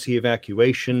emergency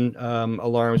evacuation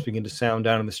alarms begin to sound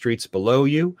down in the streets below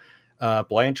you.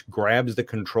 Blanche grabs the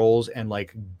controls and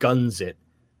guns it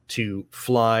to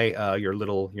fly your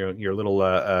little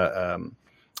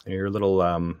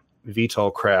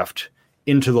VTOL craft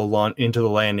into the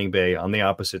landing bay on the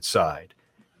opposite side.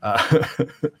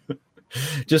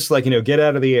 Just get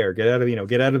out of the air, get out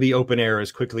of the open air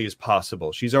as quickly as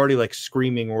possible. She's already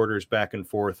screaming orders back and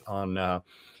forth on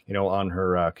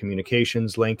her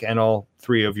communications link, and all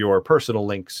three of your personal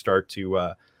links start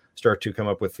to come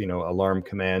up with alarm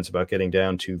commands about getting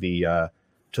down to the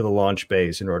launch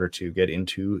bays in order to get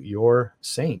into your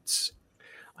Saints.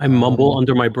 I mumble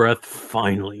under my breath,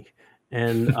 finally,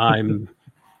 and I'm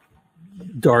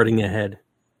darting ahead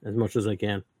as much as I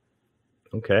can.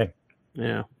 Okay.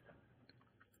 Yeah.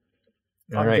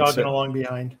 I'm jogging along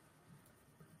behind.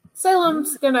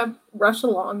 Salem's gonna rush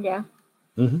along, yeah.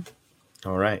 Mm-hmm.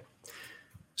 All right.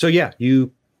 So yeah,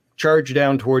 you charge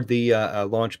down toward the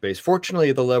launch base.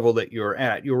 Fortunately, at the level that you're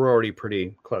at, you're already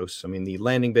pretty close. I mean, the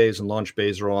landing bays and launch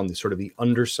bays are on the sort of the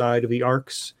underside of the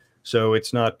Arx. So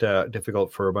it's not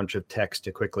difficult for a bunch of techs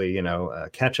to quickly,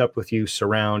 catch up with you,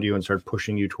 surround you, and start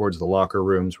pushing you towards the locker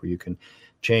rooms where you can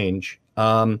change.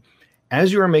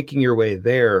 As you are making your way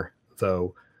there,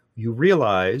 though, you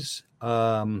realize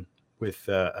with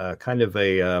kind of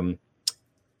a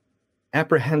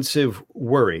apprehensive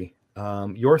worry,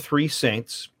 your three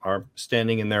saints are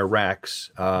standing in their racks,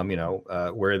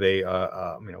 where they,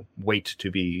 wait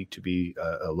to be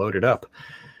loaded up.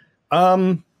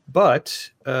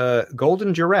 But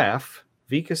Golden Giraffe,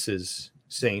 Vicus's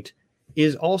saint,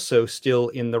 is also still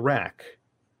in the rack.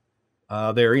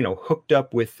 They're, hooked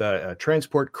up with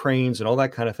transport cranes and all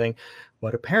that kind of thing.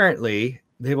 But apparently,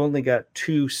 they've only got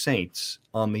 2 saints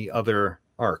on the other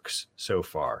arcs so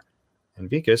far. And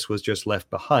Vicus was just left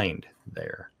behind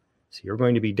there. So you're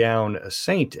going to be down a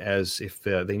saint as if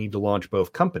they need to launch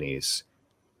both companies.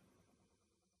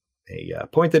 A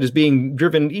point that is being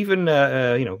driven even,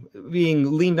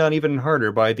 being leaned on even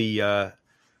harder by the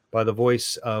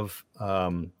voice of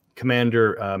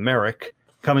Commander Merrick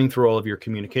coming through all of your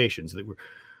communications.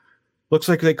 Looks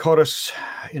like they caught us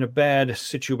in a bad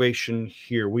situation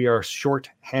here. We are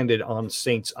short-handed on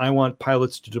saints. I want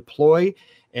pilots to deploy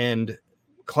and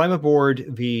climb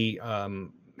aboard the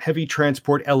heavy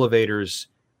transport elevators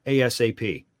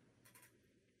ASAP.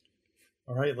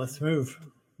 All right, let's move.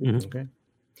 Mm-hmm. Okay.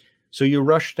 So you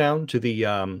rush down to the,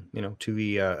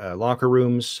 locker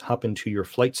rooms, hop into your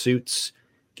flight suits,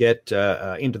 get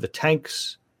into the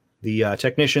tanks. The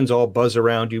technicians all buzz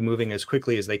around you, moving as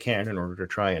quickly as they can in order to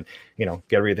try and, get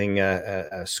everything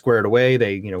squared away.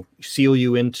 They, seal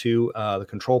you into the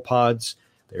control pods.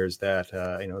 There's that,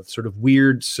 sort of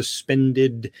weird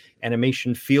suspended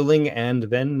animation feeling. And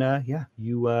then,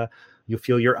 you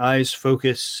feel your eyes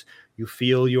focus. You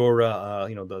feel your,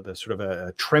 the sort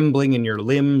of trembling in your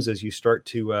limbs as you start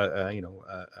to,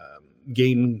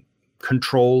 gain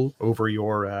control over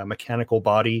your mechanical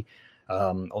body.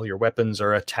 All your weapons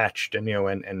are attached and,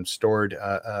 and stored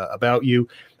about you.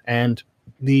 And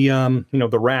the,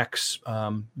 the racks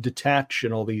detach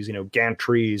and all these,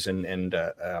 gantries and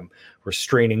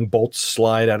restraining bolts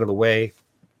slide out of the way.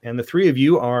 And the 3 of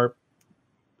you are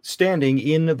standing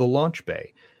in the launch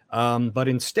bay. But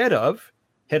instead of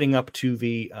heading up to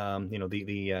the,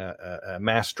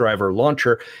 mass driver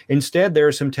launcher, instead there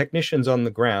are some technicians on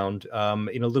the ground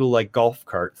in a little like golf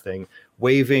cart thing,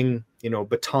 waving,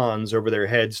 batons over their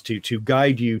heads to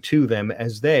guide you to them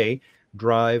as they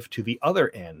drive to the other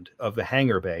end of the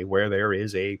hangar bay where there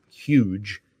is a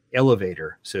huge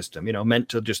elevator system, meant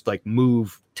to just like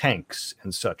move tanks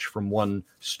and such from one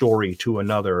story to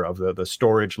another of the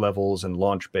storage levels and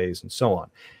launch bays and so on.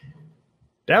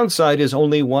 Downside is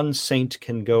only 1 saint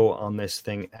can go on this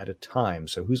thing at a time.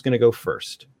 So who's going to go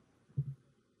first?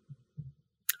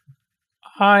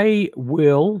 I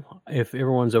will, if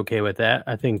everyone's okay with that.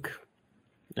 I think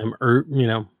I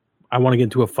want to get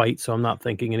into a fight, so I'm not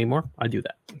thinking anymore. I do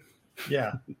that.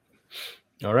 Yeah.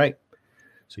 All right.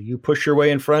 So you push your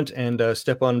way in front and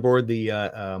step on board the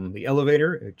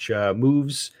elevator, which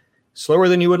moves slower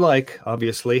than you would like,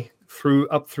 obviously,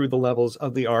 up through the levels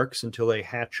of the arcs until a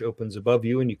hatch opens above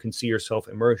you and you can see yourself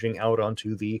emerging out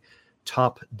onto the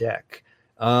top deck.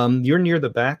 You're near the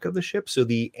back of the ship, so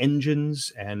the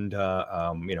engines and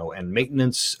and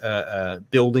maintenance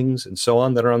buildings and so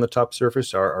on that are on the top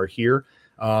surface are here.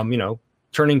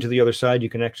 Turning to the other side, you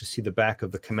can actually see the back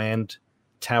of the command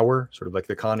tower, sort of like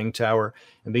the conning tower,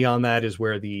 and beyond that is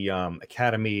where the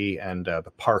academy and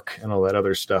the park and all that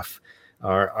other stuff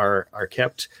are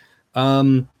kept.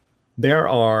 There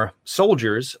are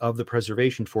soldiers of the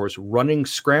Preservation Force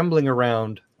scrambling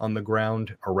around on the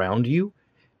ground around you.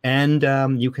 And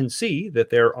you can see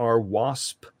that there are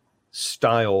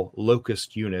WASP-style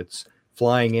locust units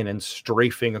flying in and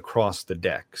strafing across the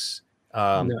decks,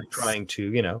 nice. trying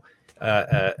to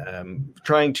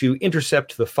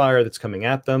intercept the fire that's coming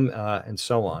at them and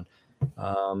so on.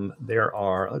 There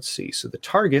are, let's see, so the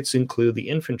targets include the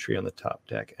infantry on the top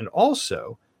deck, and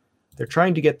also they're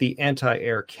trying to get the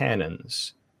anti-air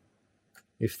cannons.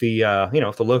 If the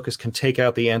if the Locust can take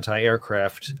out the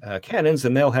anti-aircraft cannons,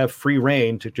 then they'll have free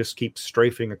reign to just keep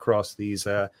strafing across these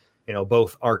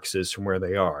both arcs from where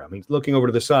they are. I mean, looking over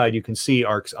to the side, you can see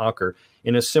Arx Ocker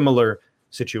in a similar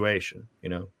situation.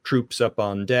 Troops up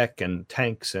on deck and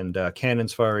tanks and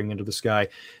cannons firing into the sky.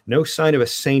 No sign of a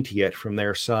saint yet from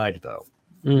their side, though.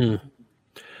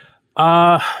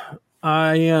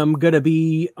 I am gonna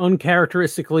be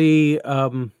uncharacteristically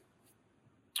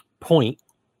point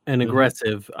and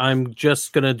aggressive. I'm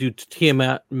just gonna do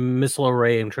Tiamat missile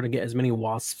array and try to get as many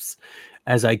wasps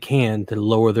as I can to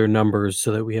lower their numbers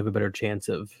so that we have a better chance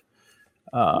of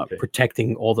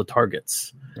protecting all the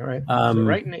targets. All right. So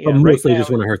but mostly just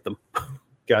want to hurt them.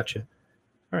 Gotcha.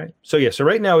 All right. So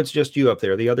right now it's just you up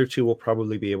there. The other two will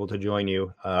probably be able to join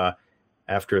you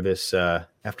after this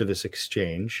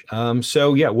exchange.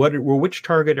 Which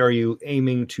target are you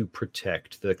aiming to now?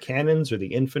 The cannons or the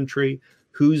infantry?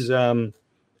 Who's a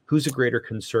greater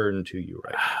concern to you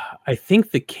right now? I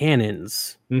think the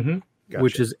cannons, Gotcha.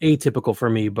 Which is atypical for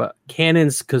me, but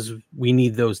cannons because we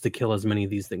need those to kill as many of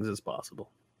these things as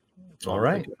possible. All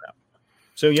right.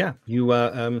 So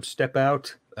you step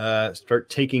out, start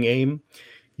taking aim.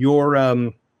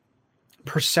 Your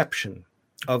perception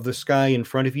of the sky in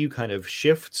front of you kind of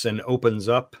shifts and opens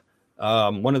up.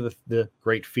 One of the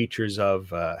great features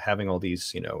of having all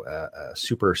these,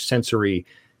 super sensory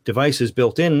devices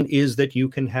built in is that you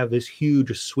can have this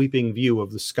huge sweeping view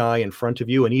of the sky in front of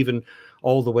you and even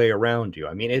all the way around you.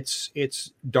 I mean,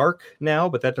 it's dark now,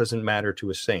 but that doesn't matter to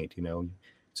a saint,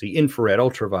 See infrared,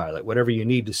 ultraviolet, whatever you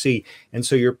need to see. And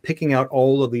so you're picking out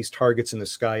all of these targets in the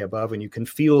sky above, and you can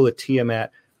feel the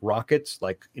Tiamat rockets,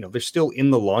 they're still in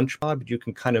the launch pod, but you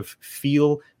can kind of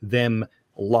feel them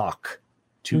lock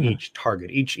to each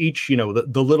target. Each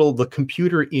the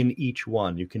computer in each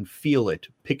one, you can feel it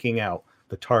picking out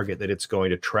the target that it's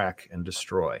going to track and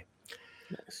destroy.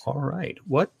 Nice. All right.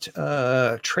 What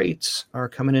traits are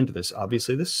coming into this?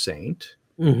 Obviously, the Saint.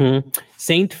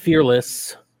 Saint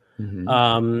Fearless.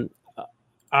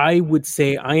 I would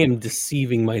say I am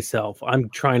deceiving myself. I'm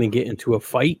trying to get into a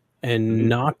fight and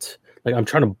not I'm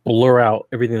trying to blur out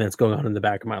everything that's going on in the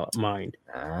back of my mind.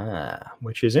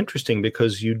 Which is interesting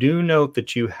because you do note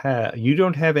that you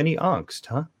don't have any angst,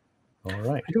 huh? All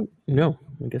right. I don't know.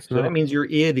 I guess so. Not. That means your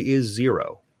id is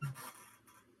 0.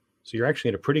 So you're actually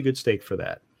in a pretty good state for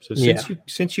that. So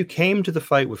since you came to the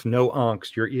fight with no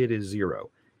angst, your id is 0.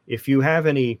 If you have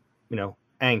any,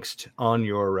 angst on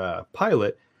your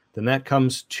pilot, then that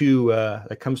comes to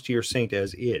your saint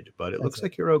as id. But it looks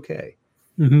like you're okay.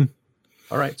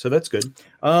 All right, so that's good.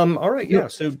 All right, yeah.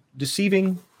 So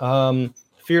deceiving,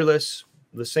 fearless,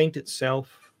 the saint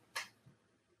itself.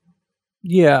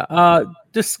 Yeah,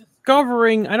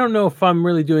 discovering. I don't know if I'm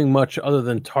really doing much other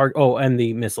than target. Oh, and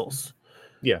the missiles.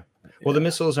 Yeah. Well, the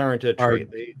missiles aren't a trait.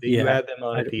 You add them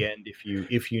on at the end if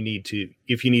you need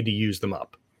to use them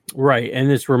up. Right, and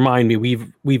this remind me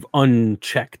we've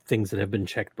unchecked things that have been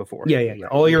checked before. Yeah.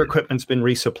 All your equipment's been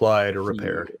resupplied or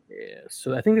repaired. Yeah.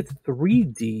 So I think it's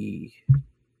 3D.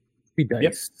 3 dice.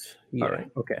 Yep. Yeah. All right.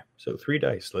 Okay. So 3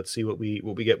 dice. Let's see what we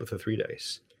get with the 3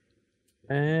 dice.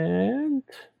 And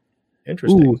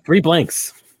interesting. 3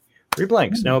 blanks. 3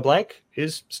 blanks. Now a blank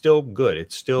is still good.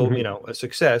 It's still a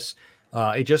success.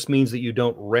 It just means that you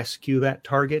don't rescue that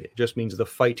target. It just means the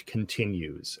fight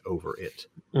continues over it.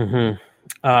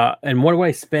 And what do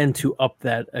I spend to up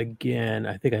that again?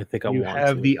 I think you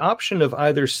have the option of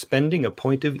either spending a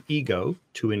point of ego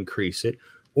to increase it,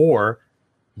 or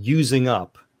using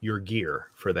up your gear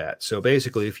for that. So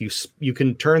basically, if you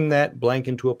can turn that blank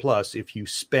into a plus if you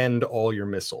spend all your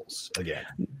missiles again.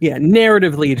 Yeah,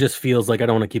 narratively, it just feels like I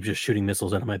don't want to keep just shooting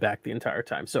missiles out of my back the entire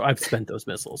time. So I've spent those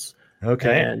missiles.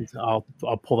 Okay, and I'll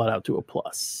pull that out to a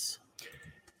plus.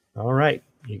 All right.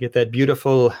 You get that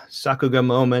beautiful Sakuga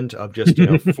moment of just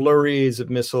flurries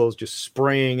of missiles just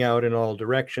spraying out in all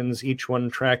directions, each one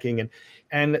tracking.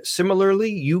 And similarly,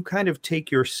 you kind of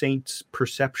take your saint's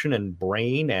perception and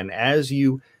brain, and as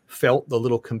you felt the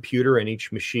little computer in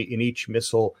each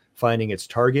missile finding its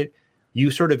target,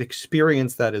 you sort of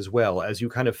experience that as well, as you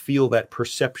kind of feel that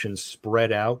perception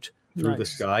spread out through the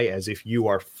sky as if you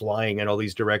are flying in all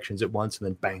these directions at once, and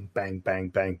then bang, bang, bang,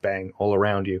 bang, bang all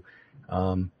around you.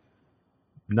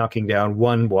 Knocking down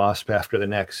one wasp after the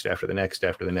next, after the next,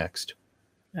 after the next.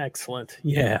 Excellent.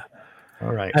 Yeah.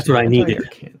 All right. That's what I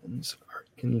needed. Cannons are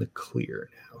in the clear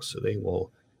now, so they will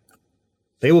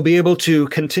be able to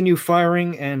continue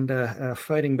firing and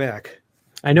fighting back.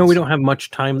 I know we don't have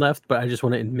much time left, but I just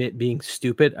want to admit being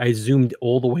stupid. I zoomed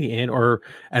all the way in, or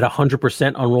at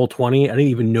 100% on Roll20. I didn't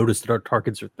even notice that our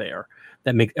targets are there.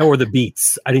 That makes, or the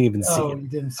beats. I didn't even see it. You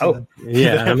didn't see them.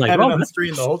 Yeah. I'm like, on the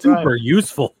screen the whole super time.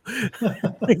 Useful.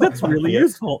 Like, that's really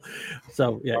useful.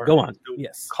 So yeah, all go right. on.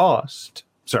 Yes. Cost.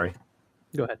 Sorry.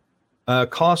 Go ahead.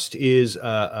 Cost is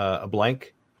a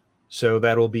blank, so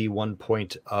that'll be 1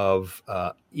 point of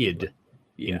id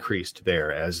increased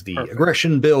there as the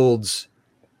aggression builds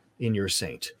in your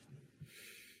saint.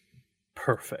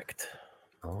 Perfect.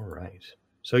 All right.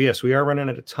 So yes, we are running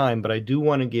out of time, but I do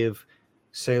want to give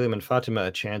Salim and Fatima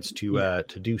a chance to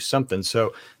do something.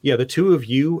 So yeah, the two of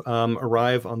you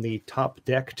arrive on the top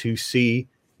deck to see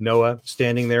Noah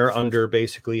standing there under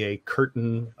basically a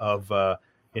curtain of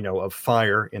of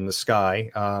fire in the sky,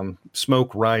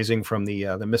 smoke rising from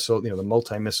the missile, the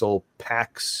multi-missile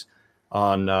packs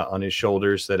on his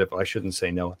shoulders. That if I shouldn't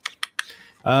say Noah.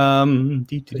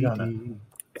 Tigana.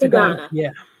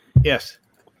 Yeah. Yes.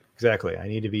 Exactly. I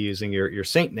need to be using your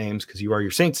saint names because you are your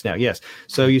saints now. Yes.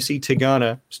 So you see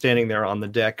Tigana standing there on the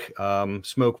deck,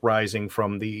 smoke rising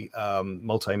from the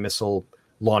multi-missile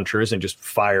launchers and just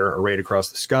fire arrayed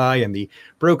across the sky, and the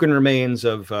broken remains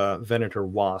of Venator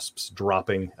wasps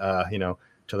dropping, to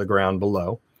the ground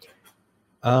below.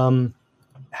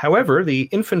 However, the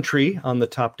infantry on the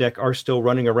top deck are still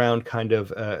running around kind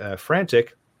of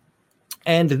frantic.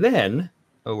 And then,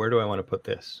 where do I want to put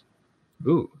this?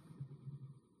 Ooh,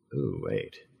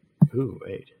 wait.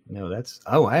 No,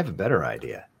 I have a better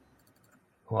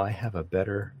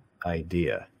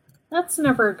idea. That's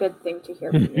never a good thing to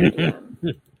hear from your DM.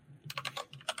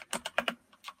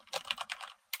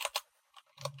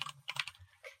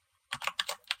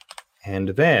 And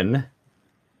then,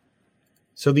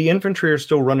 so the infantry are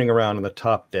still running around on the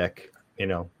top deck,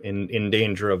 in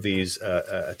danger of these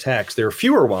attacks. There are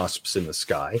fewer wasps in the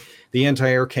sky. The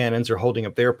anti-air cannons are holding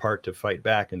up their part to fight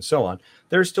back and so on.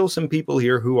 There are still some people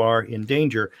here who are in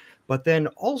danger. But then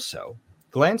also,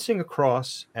 glancing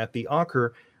across at the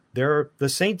Ocker, the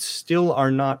Saints still are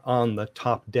not on the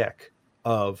top deck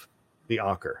of the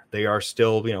Ocker. They are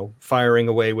still, firing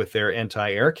away with their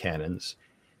anti-air cannons.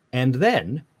 And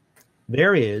then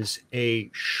there is a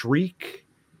shriek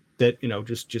that,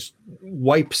 just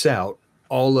wipes out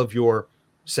all of your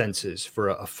senses for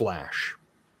a flash.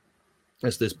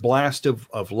 There's this blast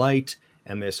of light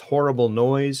and this horrible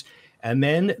noise. And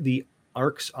then the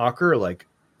Ark's Ocker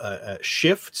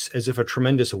shifts as if a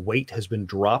tremendous weight has been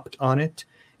dropped on it,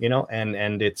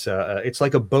 and it's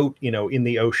like a boat, in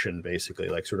the ocean, basically,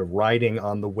 like sort of riding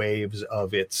on the waves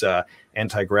of its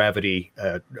anti-gravity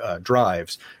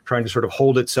drives, trying to sort of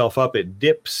hold itself up. It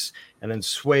dips and then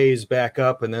sways back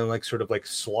up and then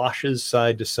sloshes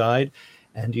side to side.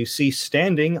 And you see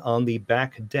standing on the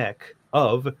back deck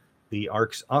of the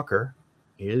Ark's Ocker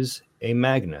is a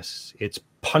Magnus. It's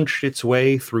punched its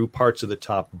way through parts of the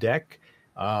top deck.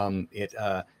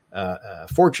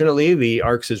 Fortunately, the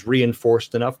Ark's is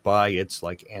reinforced enough by its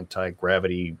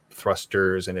anti-gravity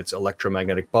thrusters and its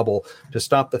electromagnetic bubble to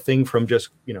stop the thing from just,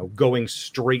 going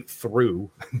straight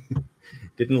through.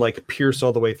 Didn't pierce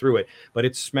all the way through it, but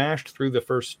it smashed through the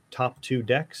first top two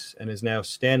decks and is now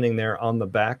standing there on the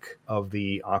back of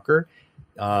the Ocker.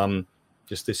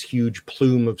 Just this huge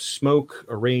plume of smoke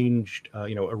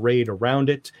arrayed around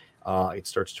it. It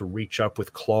starts to reach up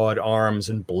with clawed arms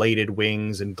and bladed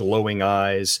wings and glowing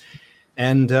eyes.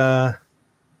 And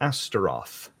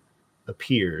Astaroth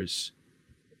appears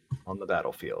on the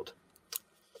battlefield.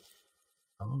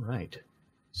 All right.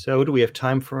 So do we have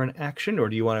time for an action, or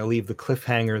do you want to leave the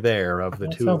cliffhanger there of the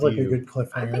two of you? Sounds like a good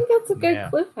cliffhanger. I think that's a good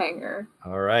cliffhanger.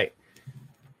 All right.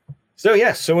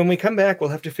 So when we come back, we'll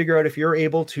have to figure out if you're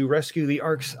able to rescue the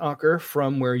Ark's Ocker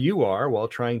from where you are while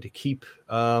trying to keep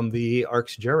the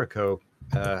Ark's Jericho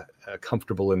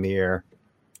comfortable in the air.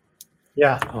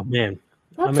 Yeah. Oh, man.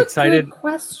 That's I'm excited. A good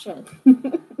question.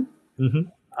 Mm-hmm.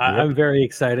 I'm very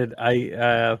excited.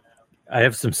 I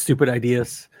have some stupid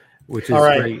ideas, which is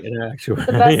great in actual.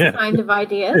 The best kind of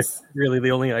ideas. Really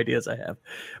the only ideas I have.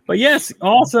 But yes,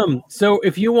 awesome. So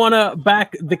if you want to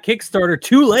back the Kickstarter,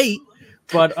 too late,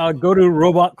 but go to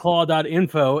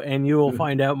robotclaw.info and you will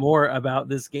find out more about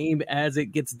this game as it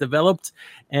gets developed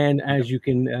and as you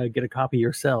can get a copy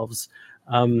yourselves.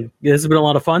 This has been a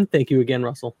lot of fun. Thank you again,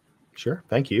 Russell. Sure.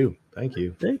 Thank you.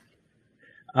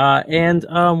 And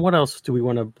what else do we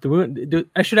want to do?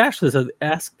 I should ask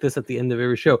this at the end of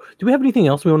every show. Do we have anything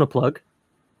else we want to plug?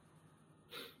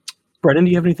 Brennan,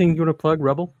 do you have anything you want to plug,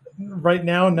 Rebel? Right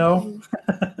now, no.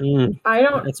 I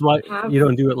don't. That's why you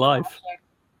don't do it live.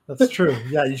 That's true.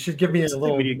 Yeah, you should give me a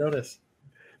little notice.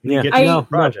 Yeah, get to know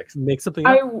projects. Make something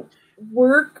up. I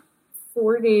work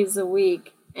 4 days a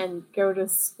week and go to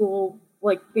school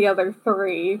like the other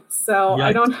 3, so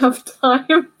I don't have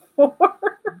time for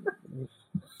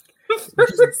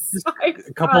just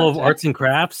a couple of arts and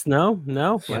crafts. No.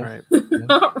 All right.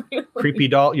 Not really. Creepy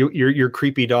doll. Your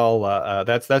creepy doll.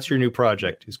 That's your new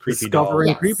project. Is creepy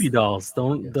Discovering doll. creepy dolls.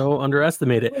 Don't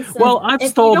underestimate it. Listen, well, I've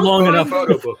stalled long enough.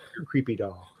 Photo book. Your creepy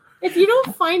doll. If you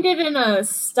don't find it in a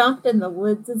stump in the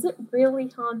woods, is it really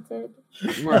haunted?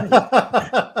 Right.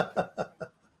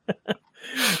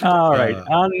 All right.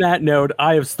 On that note,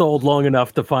 I have stalled long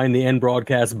enough to find the end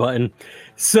broadcast button.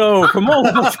 So, from all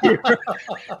of us here,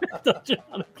 John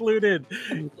included,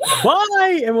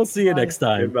 bye, and we'll see you next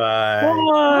time. Goodbye.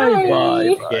 Bye.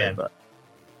 Bye. Bye. Bye. Bye.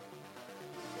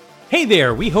 Hey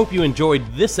there, we hope you enjoyed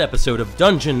this episode of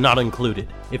Dungeon Not Included.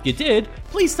 If you did,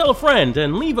 please tell a friend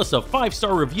and leave us a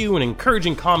 5-star review and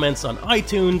encouraging comments on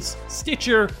iTunes,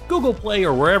 Stitcher, Google Play,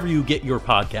 or wherever you get your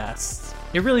podcasts.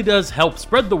 It really does help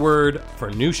spread the word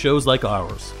for new shows like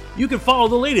ours. You can follow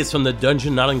the latest from the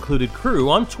Dungeon Not Included crew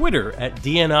on Twitter at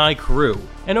DNI Crew,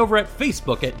 and over at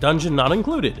Facebook at Dungeon Not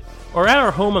Included, or at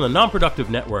our home on the Non-Productive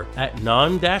Network at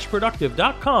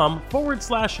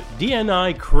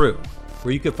non-productive.com/DNI Crew,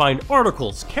 where you can find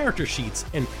articles, character sheets,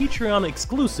 and Patreon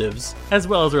exclusives, as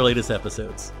well as our latest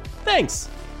episodes. Thanks!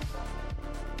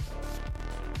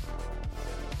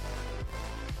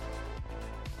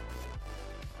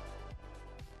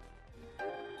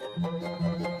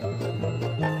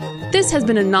 This has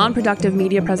been a Non-Productive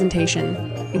Media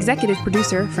presentation. Executive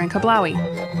producer, Frank Hablawi.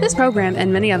 This program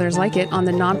and many others like it on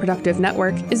the Non-Productive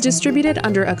Network is distributed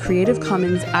under a Creative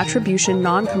Commons Attribution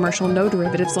Non-Commercial No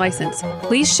Derivatives license.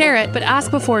 Please share it, but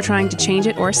ask before trying to change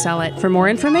it or sell it. For more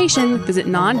information, visit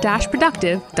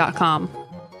non-productive.com.